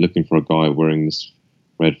them that you're looking for a guy wearing this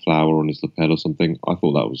red flower on his lapel or something. I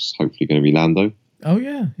thought that was hopefully going to be Lando. Oh,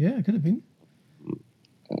 yeah, it could have been.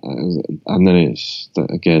 And then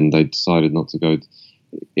they decided not to go.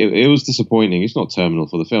 It was disappointing. It's not terminal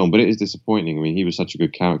for the film, but it is disappointing. I mean, he was such a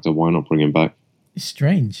good character. Why not bring him back? It's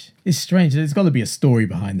strange. There's got to be a story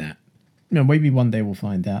behind that. Maybe one day we'll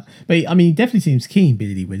find out. But I mean, he definitely seems keen,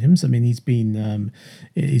 Billy D. Williams. I mean, he's been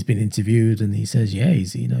interviewed, and he says, yeah,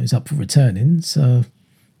 he's up for returning. So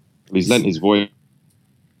he's lent his voice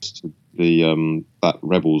to the that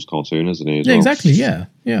Rebels cartoon, hasn't he? Exactly. Yeah.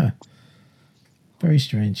 Very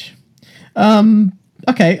strange.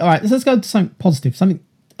 Okay, all right. Let's go to something positive. Something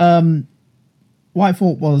what I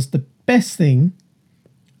thought was the best thing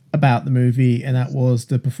about the movie, and that was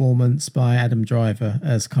the performance by Adam Driver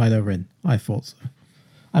as Kylo Ren. I thought so.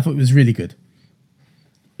 I thought it was really good.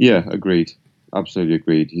 Yeah, agreed. Absolutely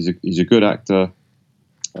agreed. He's a good actor.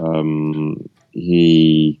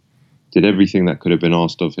 He did everything that could have been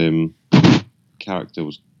asked of him. Character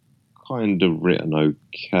was kind of written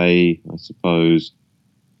okay, I suppose.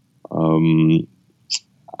 And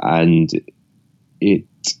it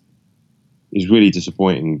is really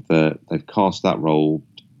disappointing that they've cast that role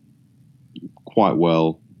quite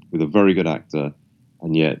well with a very good actor,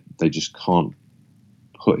 and yet they just can't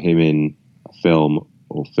put him in a film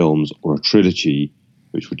or films or a trilogy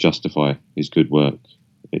which would justify his good work.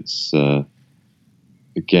 It's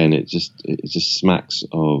again, it just smacks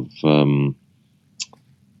of how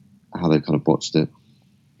they kind of botched it.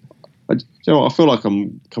 I feel like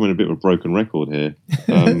I'm coming a bit of a broken record here.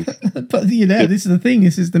 But this is the thing.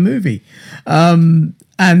 This is the movie, and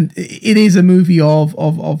it is a movie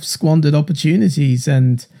of squandered opportunities.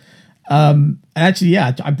 And actually,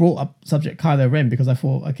 I brought up subject Kylo Ren because I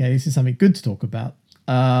thought, okay, this is something good to talk about.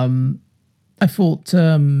 I thought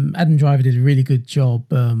Adam Driver did a really good job,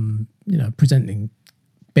 presenting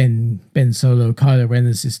Ben Solo, Kylo Ren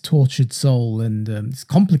as this tortured soul and this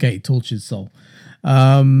complicated tortured soul.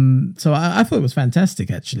 So I thought it was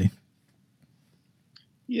fantastic, actually.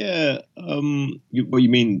 Yeah. What you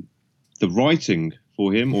mean, the writing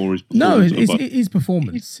for him or his performance? No, his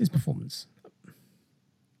performance. His performance.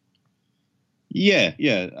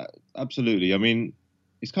 Yeah, absolutely. I mean,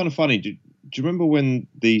 it's kind of funny. Do you remember when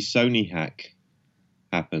the Sony hack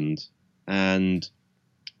happened and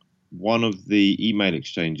one of the email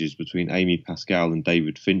exchanges between Amy Pascal and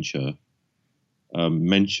David Fincher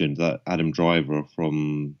mentioned that Adam Driver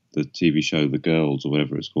from the TV show The Girls, or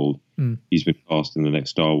whatever it's called, he's been cast in the next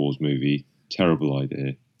Star Wars movie. Terrible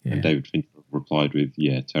idea. Yeah. And David Fincher replied with,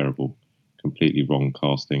 "Yeah, terrible, completely wrong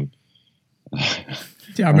casting."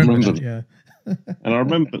 Yeah, I remember that. Yeah, and I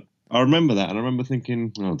remember that, and I remember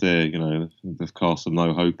thinking, "Oh dear, they've cast a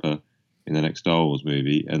no-hoper in the next Star Wars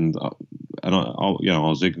movie," and I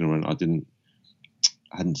was ignorant. I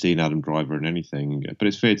hadn't seen Adam Driver in anything, but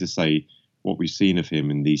it's fair to say, what we've seen of him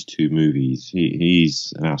in these two movies,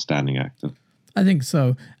 he's an outstanding actor. I think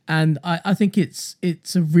so, and I think it's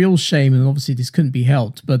a real shame, and obviously this couldn't be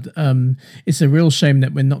helped, but it's a real shame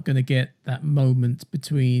that we're not going to get that moment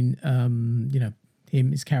between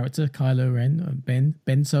him, his character Kylo Ren,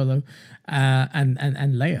 Ben Solo, and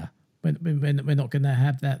Leia. We're not going to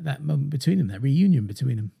have that moment between them, that reunion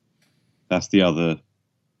between them. That's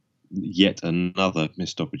yet another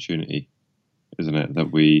missed opportunity, isn't it?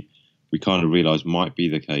 That we kind of realised might be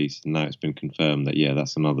the case, and now it's been confirmed that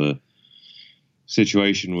that's another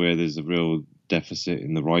situation where there's a real deficit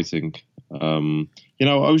in the writing. I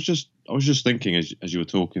was just thinking as you were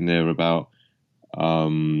talking there about.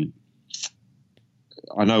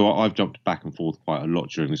 I know I've jumped back and forth quite a lot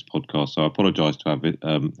during this podcast, so I apologise to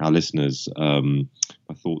our listeners.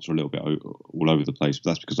 My thoughts are a little bit all over the place, but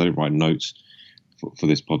that's because I didn't write notes for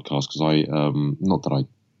this podcast, because not that I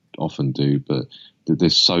often do, but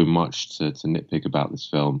there's so much to nitpick about this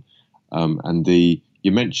film. And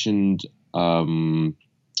you mentioned how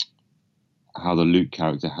the Luke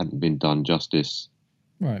character hadn't been done justice,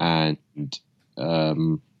 right?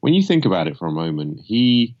 And when you think about it for a moment,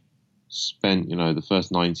 he spent the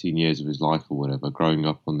first 19 years of his life or whatever growing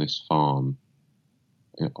up on this farm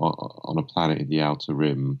on a planet in the Outer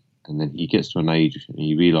Rim, and then he gets to an age and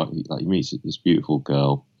he meets this beautiful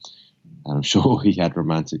girl, and I'm sure he had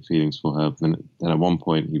romantic feelings for her. Then at one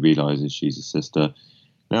point he realizes she's a sister.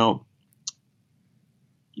 Now,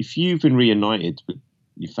 if you've been reunited with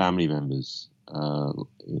your family members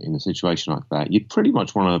in a situation like that, you'd pretty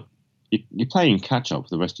much want to. You're playing catch up for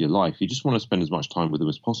the rest of your life. You just want to spend as much time with them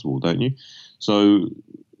as possible, don't you? So,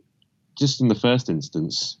 just in the first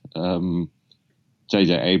instance,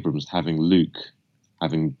 J.J. Abrams having Luke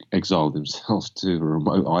exiled himself to a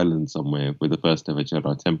remote island somewhere where the first ever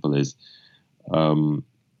Jedi temple is,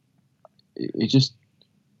 it just,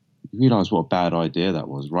 you realise what a bad idea that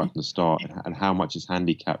was right from the start, and how much it's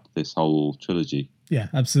handicapped this whole trilogy. Yeah,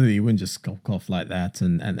 absolutely. You wouldn't just skulk off like that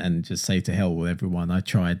and just say to hell with everyone. I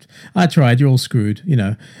tried. You're all screwed.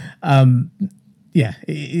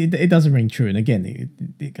 It doesn't ring true. And again,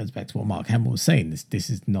 it goes back to what Mark Hamill was saying. This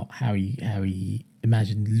is not how he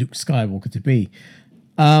imagined Luke Skywalker to be.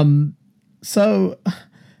 So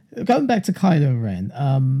going back to Kylo Ren,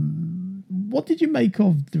 what did you make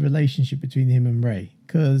of the relationship between him and Rey?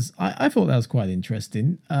 Because I thought that was quite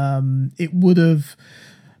interesting. It would have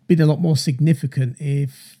been a lot more significant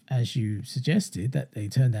if, as you suggested, that they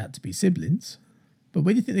turned out to be siblings. But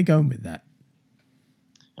where do you think they're going with that?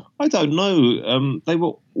 I don't know. They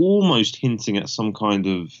were almost hinting at some kind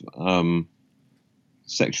of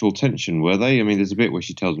sexual tension, were they? I mean, there's a bit where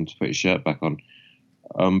she tells him to put his shirt back on.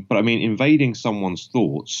 But I mean, invading someone's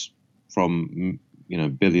thoughts from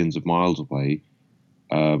billions of miles away.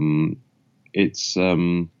 It's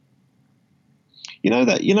in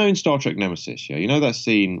Star Trek Nemesis, yeah, that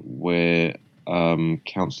scene where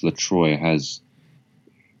Counselor Troy has,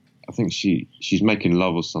 I think she's making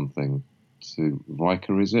love or something to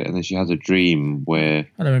Riker, is it? And then she has a dream where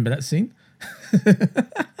I don't remember that scene.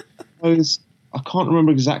 I can't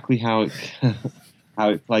remember exactly how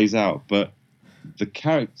it plays out, but the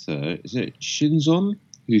character, is it Shinzon,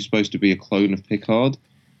 who's supposed to be a clone of Picard?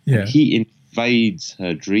 Yeah. And he invades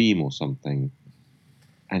her dream or something,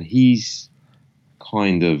 and he's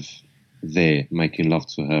kind of there making love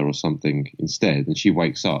to her or something instead, and she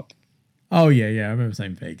wakes up. Oh yeah, I remember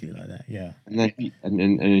saying vaguely like that. Yeah. And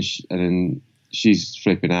then she's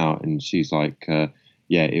flipping out, and she's like,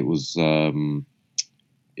 it was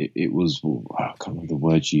it was, I can't remember the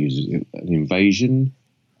word she uses. An invasion,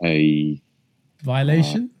 a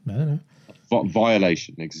violation. I don't know.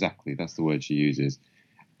 Violation, exactly. That's the word she uses.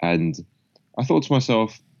 And I thought to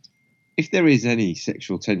myself, if there is any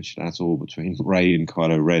sexual tension at all between Rey and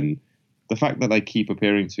Kylo Ren, the fact that they keep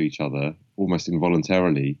appearing to each other almost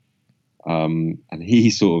involuntarily, and he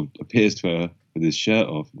sort of appears to her with his shirt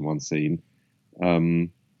off in one scene,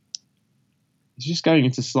 it's just going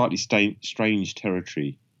into slightly strange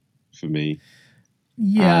territory for me.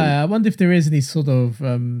 Yeah, I wonder if there is any sort of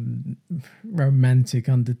romantic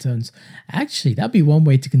undertones. Actually, that'd be one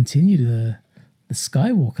way to continue the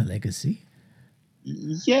Skywalker legacy.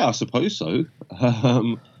 Yeah, I suppose so.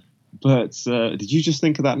 But did you just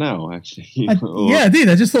think of that now, actually? Yeah, I did.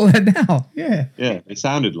 I just thought that now. Yeah. Yeah, it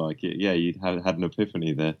sounded like it. Yeah, you'd had an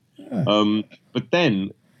epiphany there. Yeah. But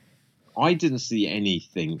then I didn't see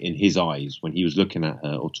anything in his eyes when he was looking at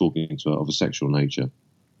her or talking to her of a sexual nature.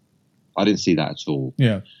 I didn't see that at all.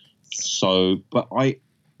 Yeah. So, but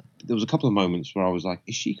there was a couple of moments where I was like,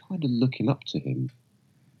 is she kind of looking up to him?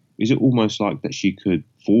 Is it almost like that she could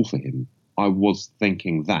fall for him? I was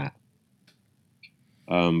thinking that.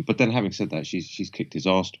 But then having said that, she's kicked his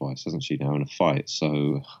ass twice, hasn't she, now in a fight?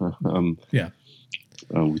 So, yeah.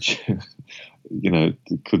 Which,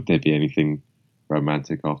 could there be anything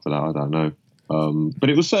romantic after that? I don't know. But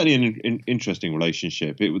it was certainly an interesting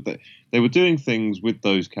relationship. They were doing things with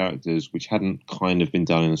those characters which hadn't kind of been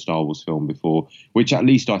done in a Star Wars film before, which at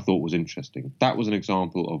least I thought was interesting. That was an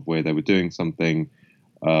example of where they were doing something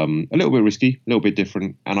a little bit risky, a little bit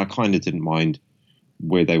different, and I kind of didn't mind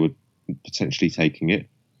where they were potentially taking it.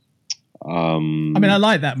 I mean, I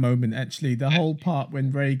like that moment, actually. The whole part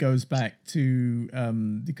when Rey goes back to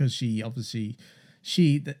because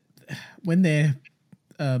when they're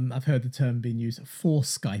I've heard the term being used,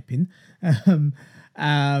 force Skyping, and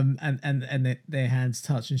their hands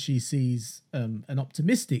touch, and she sees an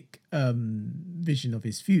optimistic vision of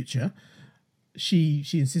his future. She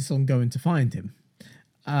insists on going to find him,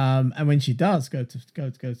 and when she does go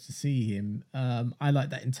to see him, I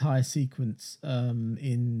like that entire sequence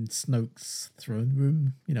in Snoke's throne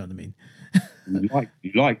room. You know what I mean?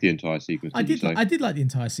 You like the entire sequence? I did like the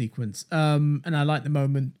entire sequence, and I like the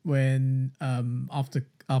moment when after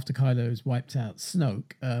Kylo's wiped out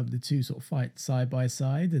Snoke, the two sort of fight side by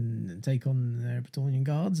side and take on their Praetorian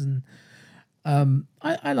guards, and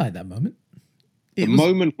I like that moment. The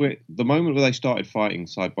moment where they started fighting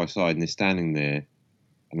side by side and they're standing there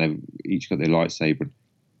and they've each got their lightsaber,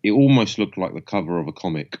 it almost looked like the cover of a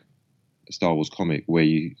Star Wars comic, where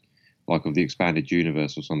you like of the expanded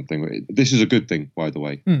universe or something. This is a good thing, by the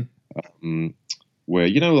way. Where where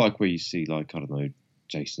you see I don't know,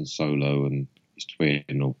 Jason Solo and his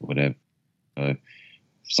twin or whatever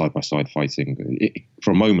side by side fighting.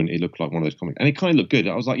 For a moment, it looked like one of those comics, and it kind of looked good.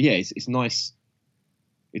 I was like, yeah, it's nice.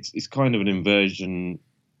 It's kind of an inversion.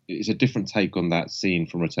 It's a different take on that scene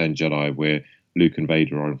from Return Jedi where Luke and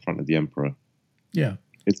Vader are in front of the Emperor. Yeah,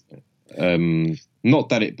 it's not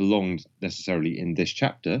that it belonged necessarily in this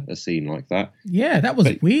chapter, a scene like that. Yeah, that was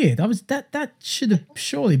weird. That should have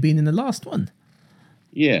surely been in the last one.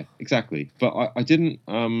 Yeah, exactly. But I didn't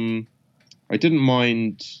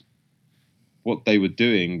mind what they were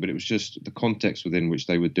doing, but it was just the context within which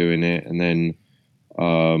they were doing it, and then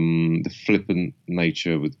the flippant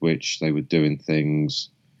nature with which they were doing things.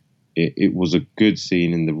 It was a good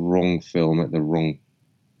scene in the wrong film at the wrong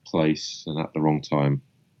place and at the wrong time.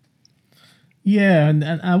 Yeah, and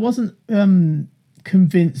I wasn't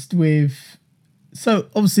convinced with. So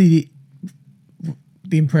obviously,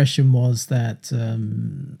 the impression was that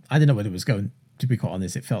I don't know whether it was going. To be quite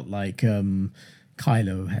honest, it felt like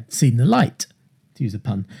Kylo had seen the light to use a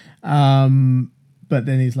pun. But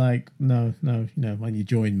then he's like, no, when you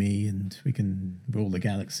join me and we can rule the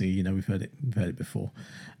galaxy, we've heard it before.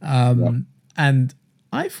 And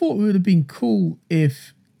I thought it would have been cool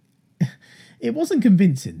if it wasn't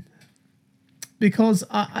convincing, because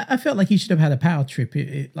I felt like he should have had a power trip.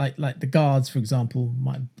 Like the guards, for example,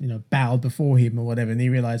 might bowed before him or whatever, and he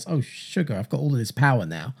realized, oh sugar, I've got all of this power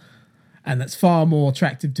now, and that's far more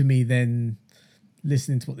attractive to me than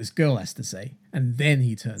listening to what this girl has to say. And then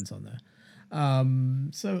he turns on her.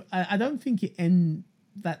 So I don't think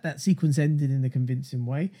that sequence ended in a convincing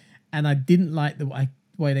way, and I didn't like the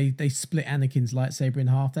way they split Anakin's lightsaber in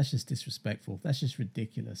half. That's just disrespectful. That's just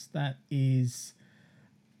ridiculous. That is,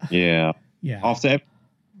 yeah. After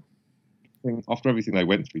everything they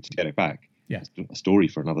went through to get it back, it's a story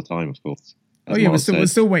for another time, of course. We're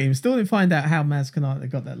still waiting. We still didn't find out how Maz Kanata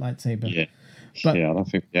got that lightsaber. Yeah, but I don't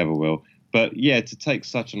think we ever will. But yeah, to take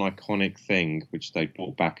such an iconic thing, which they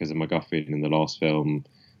brought back as a MacGuffin in the last film,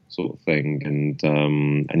 sort of thing, and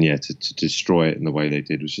to destroy it in the way they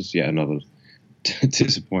did was just yet another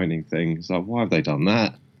disappointing thing. It's like, why have they done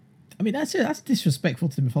that? I mean, that's disrespectful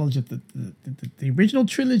to the mythology of the original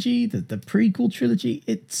trilogy, the prequel trilogy.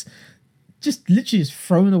 It's just literally just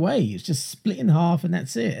thrown away. It's just split in half, and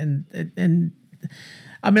that's it. And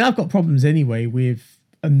I mean, I've got problems anyway with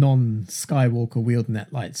a non-Skywalker wielding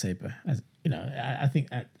that lightsaber. As I think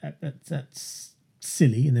that's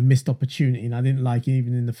silly and a missed opportunity. And I didn't like it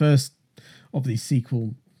even in the first of these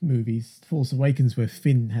sequel movies, Force Awakens, where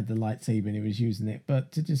Finn had the lightsaber and he was using it.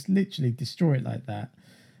 But to just literally destroy it like that,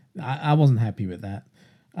 I wasn't happy with that.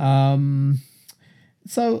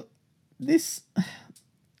 So this,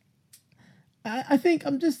 I think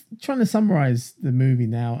I'm just trying to summarize the movie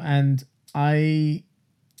now, and I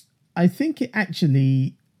think it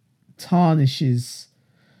actually tarnishes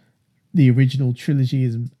the original trilogy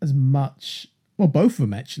as much, well, both of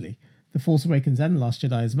them actually, The Force Awakens and The Last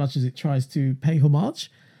Jedi, as much as it tries to pay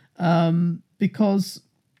homage, because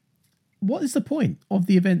what is the point of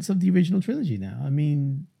the events of the original trilogy now? I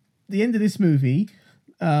mean, the end of this movie,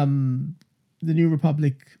 the New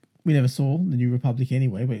Republic, we never saw the New Republic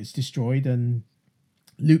anyway, but it's destroyed, and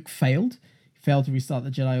Luke failed to restart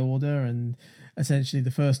the Jedi Order, and essentially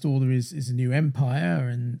the First Order is a new empire,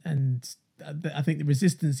 and I think the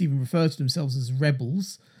Resistance even refer to themselves as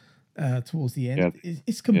rebels towards the end.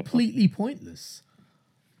 It's completely pointless.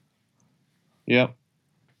 Yeah,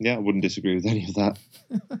 I wouldn't disagree with any of that.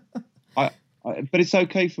 But it's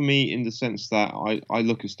okay for me in the sense that I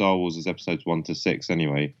look at Star Wars as episodes 1 to 6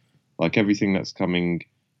 anyway. Like everything that's coming,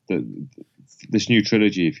 this new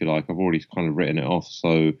trilogy, if you like, I've already kind of written it off.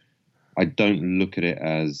 So I don't look at it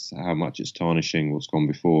as how much it's tarnishing what's gone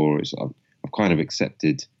before. I've kind of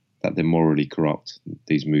accepted that they're morally corrupt,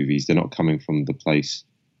 these movies. They're not coming from the place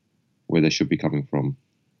where they should be coming from.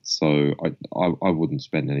 So I wouldn't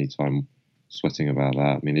spend any time sweating about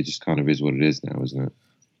that. I mean, it just kind of is what it is now, isn't it?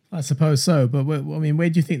 I suppose so, but where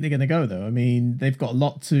do you think they're going to go, though? I mean, they've got a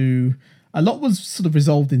lot was sort of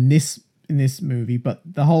resolved in this movie, but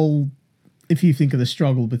the whole, if you think of the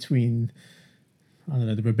struggle between, I don't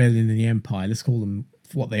know, the rebellion and the Empire, let's call them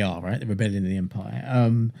what they are, right? The rebellion and the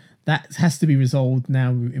Empire. That has to be resolved now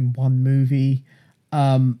in one movie.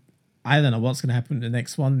 I don't know what's going to happen in the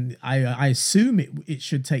next one. I assume it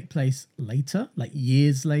should take place later, like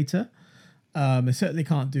years later. It certainly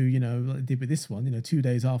can't do, like they did with this one, 2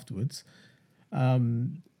 days afterwards.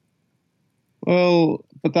 Well,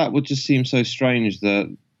 but that would just seem so strange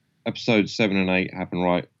that episodes 7 and 8 happen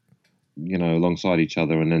right, alongside each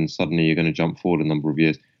other, and then suddenly you're going to jump forward a number of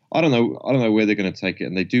years. I don't know where they're going to take it,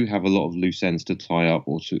 and they do have a lot of loose ends to tie up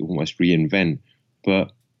or to almost reinvent,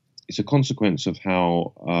 but it's a consequence of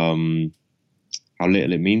how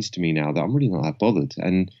little it means to me now that I'm really not that bothered.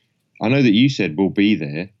 And I know that you said we'll be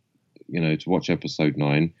there, to watch episode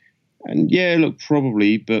 9. And yeah, look,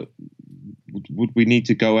 probably, but would we need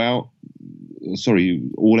to go out? Sorry,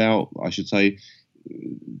 all out, I should say,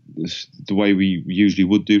 the way we usually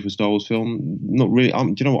would do for Star Wars film? Not really.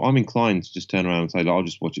 Do you know what? I'm inclined to just turn around and say, I'll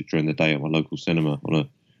just watch it during the day at my local cinema on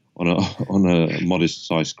a modest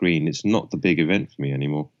sized screen. It's not the big event for me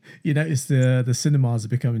anymore. You notice the cinemas are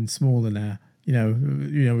becoming smaller now.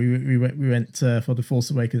 We went for The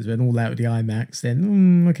Force Awakens, went all out with the IMAX.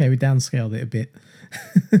 Then okay, we downscaled it a bit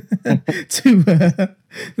to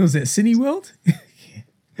was it Cineworld?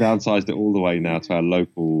 Downsized it all the way now to our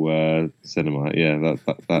local cinema. Yeah,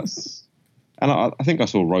 that's. And I think I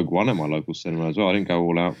saw Rogue One at my local cinema as well. I didn't go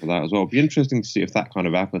all out for that as well. It'd be interesting to see if that kind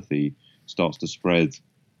of apathy starts to spread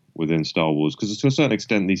within Star Wars, because to a certain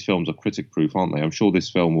extent these films are critic-proof, aren't they? I'm sure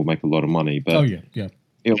this film will make a lot of money, but yeah.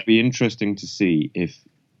 It'll be interesting to see if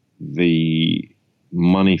the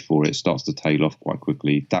money for it starts to tail off quite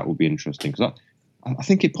quickly, that will be interesting, because I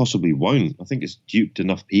think it possibly won't. I think it's duped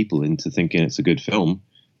enough people into thinking it's a good film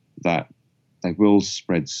that they will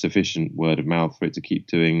spread sufficient word of mouth for it to keep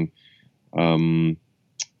doing the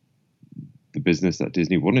business that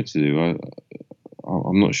Disney wanted to do.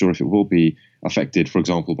 I'm not sure if it will be affected, for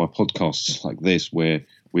example, by podcasts like this, where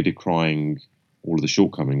we're decrying all of the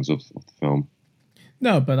shortcomings of the film.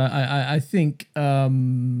 No, but I think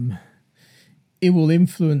it will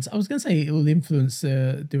influence. I was going to say it will influence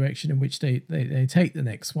the direction in which they take the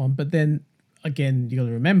next one. But then again, you got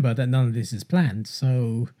to remember that none of this is planned.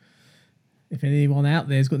 So if anyone out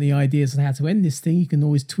there has got any ideas on how to end this thing, you can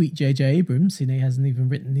always tweet J.J. Abrams. He hasn't even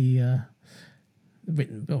written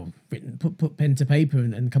put pen to paper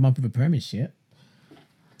and come up with a premise yet.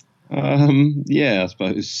 Yeah, I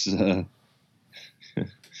suppose.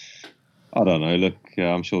 I don't know. Look,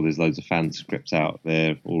 I'm sure there's loads of fan scripts out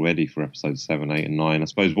there already for episodes 7, 8, and 9. I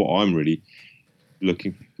suppose what I'm really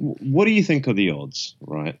looking... What do you think are the odds,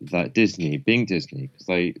 right, that Disney, being Disney, because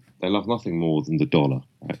they love nothing more than the dollar,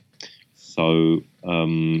 right? So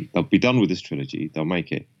they'll be done with this trilogy. They'll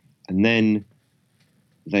make it. And then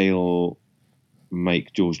they'll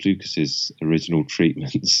make George Lucas's original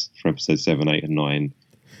treatments for episodes 7, 8, and 9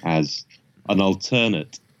 as an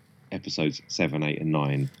alternate episodes 7, 8, and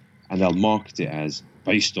 9. And they'll market it as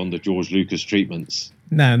based on the George Lucas treatments.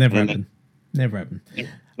 No, never happened. Never happened.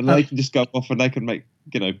 But they can just go off and they can make,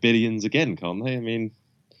 billions again, can't they? I mean,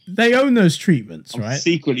 they own those treatments, I'm right?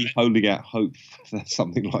 secretly holding out hope that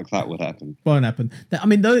something like that would happen. Won't happen. I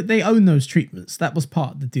mean, they own those treatments. That was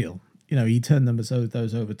part of the deal. He turned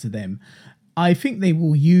those over to them. I think they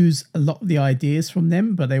will use a lot of the ideas from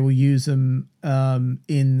them, but they will use them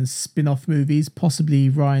in spin-off movies, possibly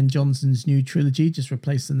Rian Johnson's new trilogy. Just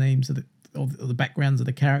replace the names of the backgrounds of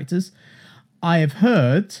the characters. I have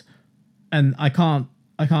heard, and I can't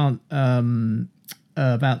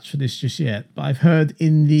vouch for this just yet, but I've heard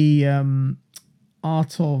in the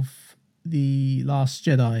Art of the Last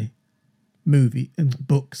Jedi movie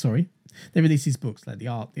book. Sorry, they released these books like the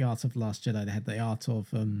Art of the Last Jedi. They had the Art of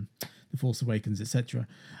The Force Awakens, etc.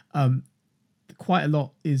 Quite a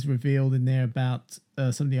lot is revealed in there about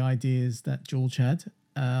some of the ideas that George had.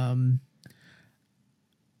 I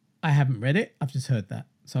haven't read it. I've just heard that,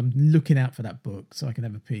 so I'm looking out for that book so I can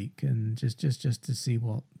have a peek and just to see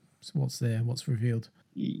what's there, what's revealed.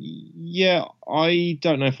 Yeah, I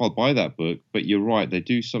don't know if I'll buy that book, but you're right. They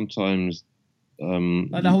do sometimes.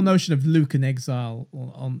 Like the whole notion of Luke in exile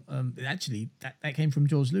actually that came from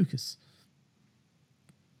George Lucas.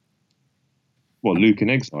 What, Luke in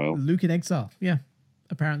exile? Luke in exile, yeah,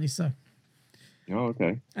 apparently so. Oh,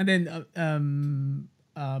 okay. And then,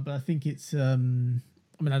 but I think it's. I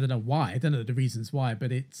mean, I don't know why. I don't know the reasons why,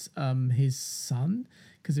 but it's his son,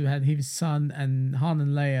 because we had his son and Han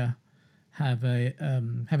and Leia have a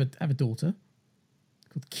daughter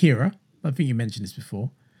called Kira. I think you mentioned this before.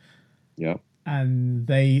 Yeah. And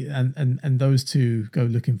they and those two go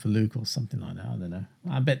looking for Luke or something like that. I don't know.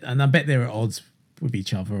 I bet they're at odds with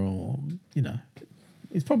each other, or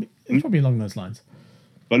it's probably along those lines.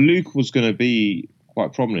 But Luke was going to be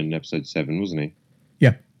quite prominent in episode 7, wasn't he?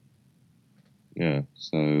 Yeah. Yeah.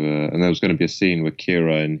 So and there was going to be a scene where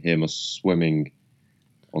Kira and him are swimming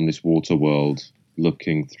on this water world,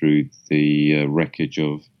 looking through the wreckage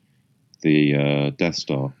of the Death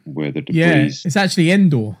Star, where the debris. Yeah, it's actually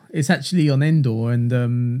Endor. It's actually on Endor, and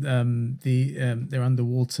they're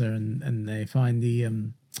underwater, and they find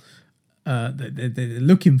they're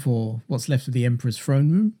looking for what's left of the Emperor's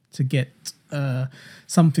throne room to get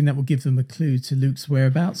something that will give them a clue to Luke's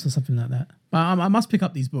whereabouts or something like that. But I must pick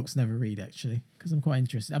up these books, never read actually, because I'm quite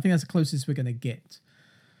interested. I think that's the closest we're going to get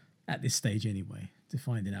at this stage anyway to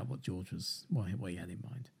finding out what George was, what he had in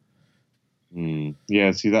mind.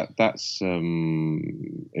 Yeah, see that's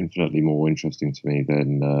infinitely more interesting to me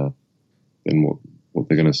than what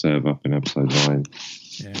they're going to serve up in episode 9.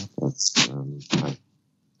 Yeah, that's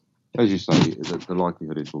as you say, the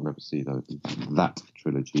likelihood is we'll never see that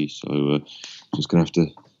trilogy. So just going to have to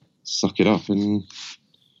suck it up and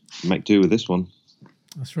make do with this one.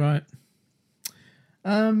 That's right.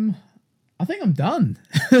 I think I'm done.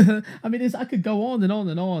 I mean, I could go on and on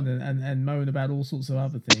and on and moan about all sorts of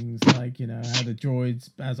other things, like, how the droids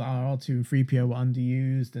as R2 and 3PO were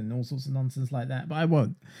underused and all sorts of nonsense like that. But I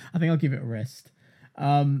won't. I think I'll give it a rest.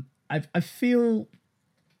 I feel,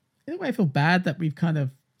 in a way, I feel bad that we've kind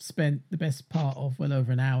of spent the best part of well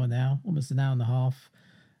over an hour now, almost an hour and a half,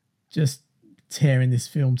 just tearing this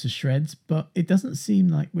film to shreds. But it doesn't seem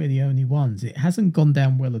like we're the only ones. It hasn't gone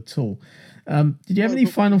down well at all. Did you have any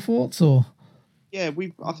final thoughts or? Yeah,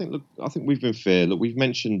 I think we've been fair. Look, we've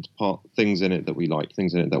mentioned things in it that we like,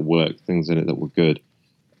 things in it that work, things in it that were good.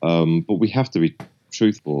 But we have to be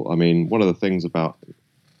truthful. I mean, one of the things about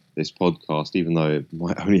this podcast, even though it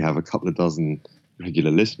might only have a couple of dozen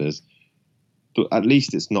regular listeners, but at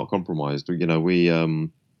least it's not compromised. You know, we've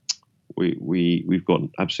got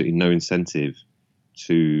absolutely no incentive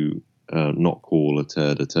to not call a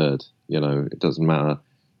turd. You know, it doesn't matter.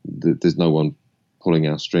 There's no one pulling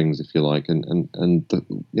our strings, if you like, and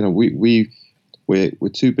you know, we're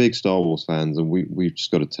two big Star Wars fans, and we've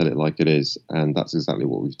just got to tell it like it is, and that's exactly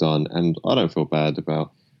what we've done. And I don't feel bad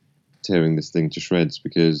about tearing this thing to shreds,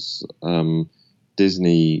 because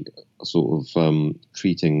Disney are sort of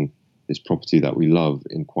treating this property that we love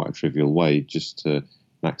in quite a trivial way, just to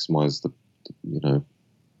maximise the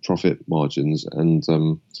profit margins, and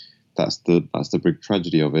that's the big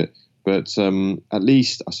tragedy of it. But at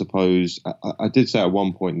least, I suppose, I did say at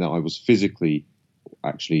one point that I was physically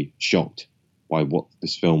actually shocked by what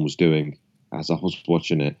this film was doing as I was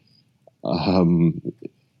watching it.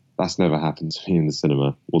 That's never happened to me in the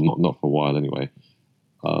cinema. Well, not for a while anyway.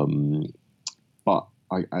 But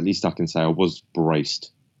at least I can say I was braced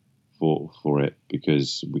for it,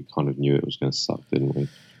 because we kind of knew it was going to suck, didn't we?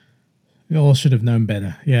 We all should have known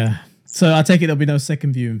better, yeah. So I take it there'll be no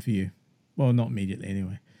second viewing for you. Well, not immediately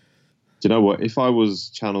anyway. Do you know what? If I was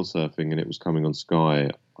channel surfing and it was coming on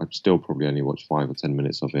Sky, I'd still probably only watch 5 or 10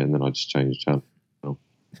 minutes of it, and then I'd just change the channel.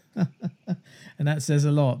 And that says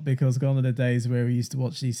a lot, because gone are the days where we used to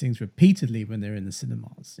watch these things repeatedly when they're in the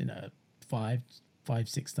cinemas. You know,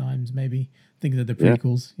 5-6 times maybe. Thinking of the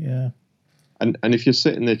prequels, yeah. And if you're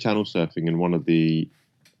sitting there channel surfing in one of the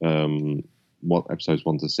episodes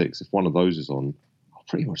 1 to 6, if one of those is on, I'll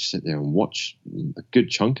pretty much sit there and watch a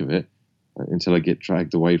good chunk of it until I get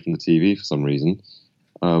dragged away from the TV for some reason.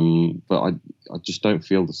 But I just don't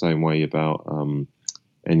feel the same way about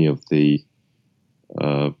any of the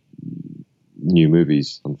new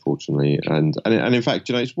movies, unfortunately. And in fact,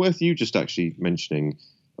 you know, it's worth you just actually mentioning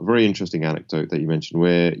a very interesting anecdote that you mentioned,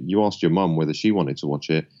 where you asked your mum whether she wanted to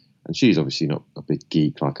watch it, and she's obviously not a big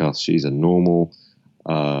geek like us. She's a normal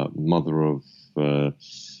mother of a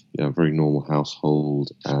very normal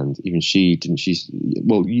household, and even she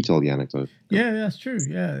well, you tell the anecdote. Yeah, that's true.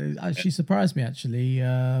 Yeah, she surprised me actually,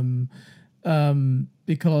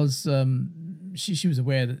 because she was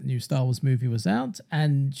aware that the new Star Wars movie was out,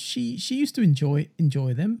 and she used to enjoy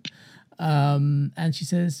them. And she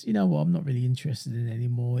says, you know what, I'm not really interested in it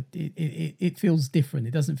anymore. It feels different.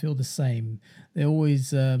 It doesn't feel the same. There's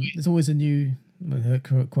always a new, her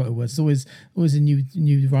quote words, there's always a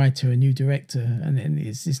new writer, a new director, and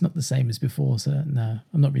it's not the same as before. So no,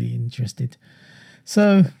 I'm not really interested.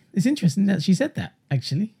 So it's interesting that she said that,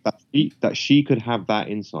 actually. That she could have that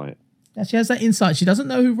insight. That she has that insight. She doesn't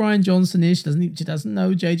know who Rian Johnson is. She doesn't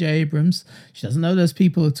know J.J. Abrams. She doesn't know those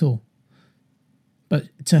people at all. But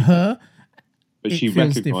to her, but it she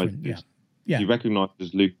feels recognizes, different. Yeah. She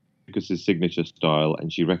recognizes Lucas's signature style,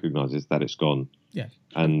 and she recognizes that it's gone. Yeah.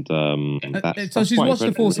 And so she's watched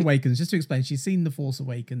The Force Awakens. Just to explain, she's seen The Force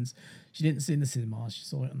Awakens. She didn't see it in the cinema. She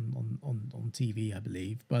saw it on TV, I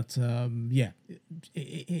believe. But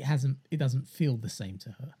it doesn't feel the same to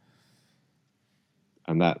her.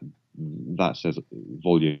 And that says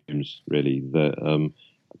volumes, really. That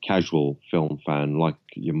a casual film fan like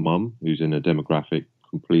your mum, who's in a demographic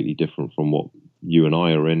completely different from what you and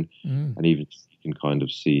I are in, and even you can kind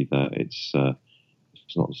of see that it's not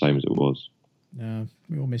the same as it was. No,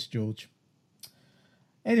 we all miss George.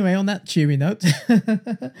 Anyway, on that cheery note,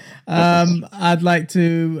 I'd like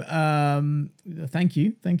to thank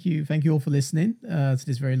you all for listening to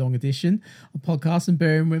this very long edition of podcast and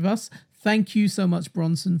bearing with us. Thank you so much,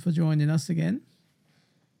 Bronson, for joining us again.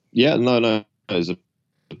 Yeah, no, it was a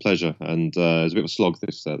pleasure, and it's a bit of a slog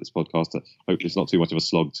this podcast. Hopefully, it's not too much of a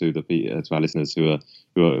slog to to our listeners who are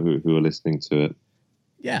listening to it.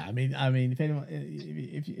 Yeah, I mean, if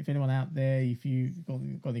anyone out there, if you got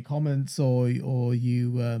any comments, or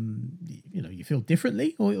you you feel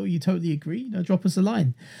differently, or you totally agree, drop us a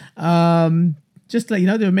line. Just to let you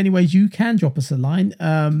know, there are many ways you can drop us a line.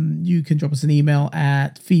 You can drop us an email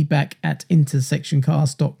at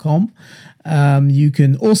feedback@intersectioncast.com. You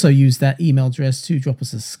can also use that email address to drop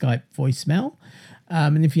us a Skype voicemail.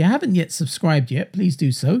 And if you haven't yet subscribed yet, please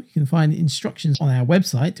do so. You can find instructions on our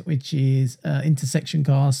website, which is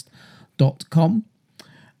intersectioncast.com.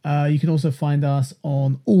 You can also find us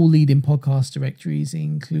on all leading podcast directories,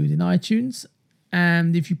 including iTunes.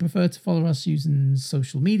 And if you prefer to follow us using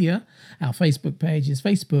social media, our Facebook page is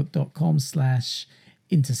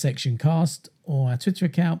facebook.com/intersectioncast, or our Twitter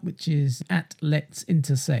account, which is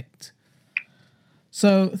 @let'sintersect.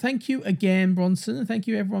 So thank you again, Bronson, and thank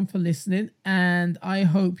you everyone for listening. And I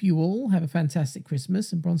hope you all have a fantastic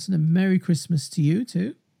Christmas. And Bronson, a Merry Christmas to you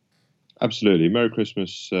too. Absolutely. Merry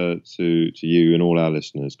Christmas to you and all our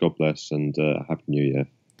listeners. God bless and Happy New Year.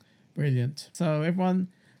 Brilliant. So everyone,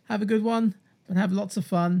 have a good one, but have lots of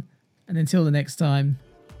fun. And until the next time,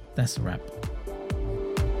 that's a wrap.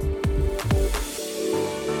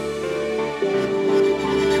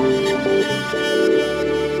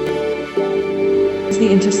 The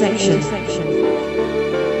intersection.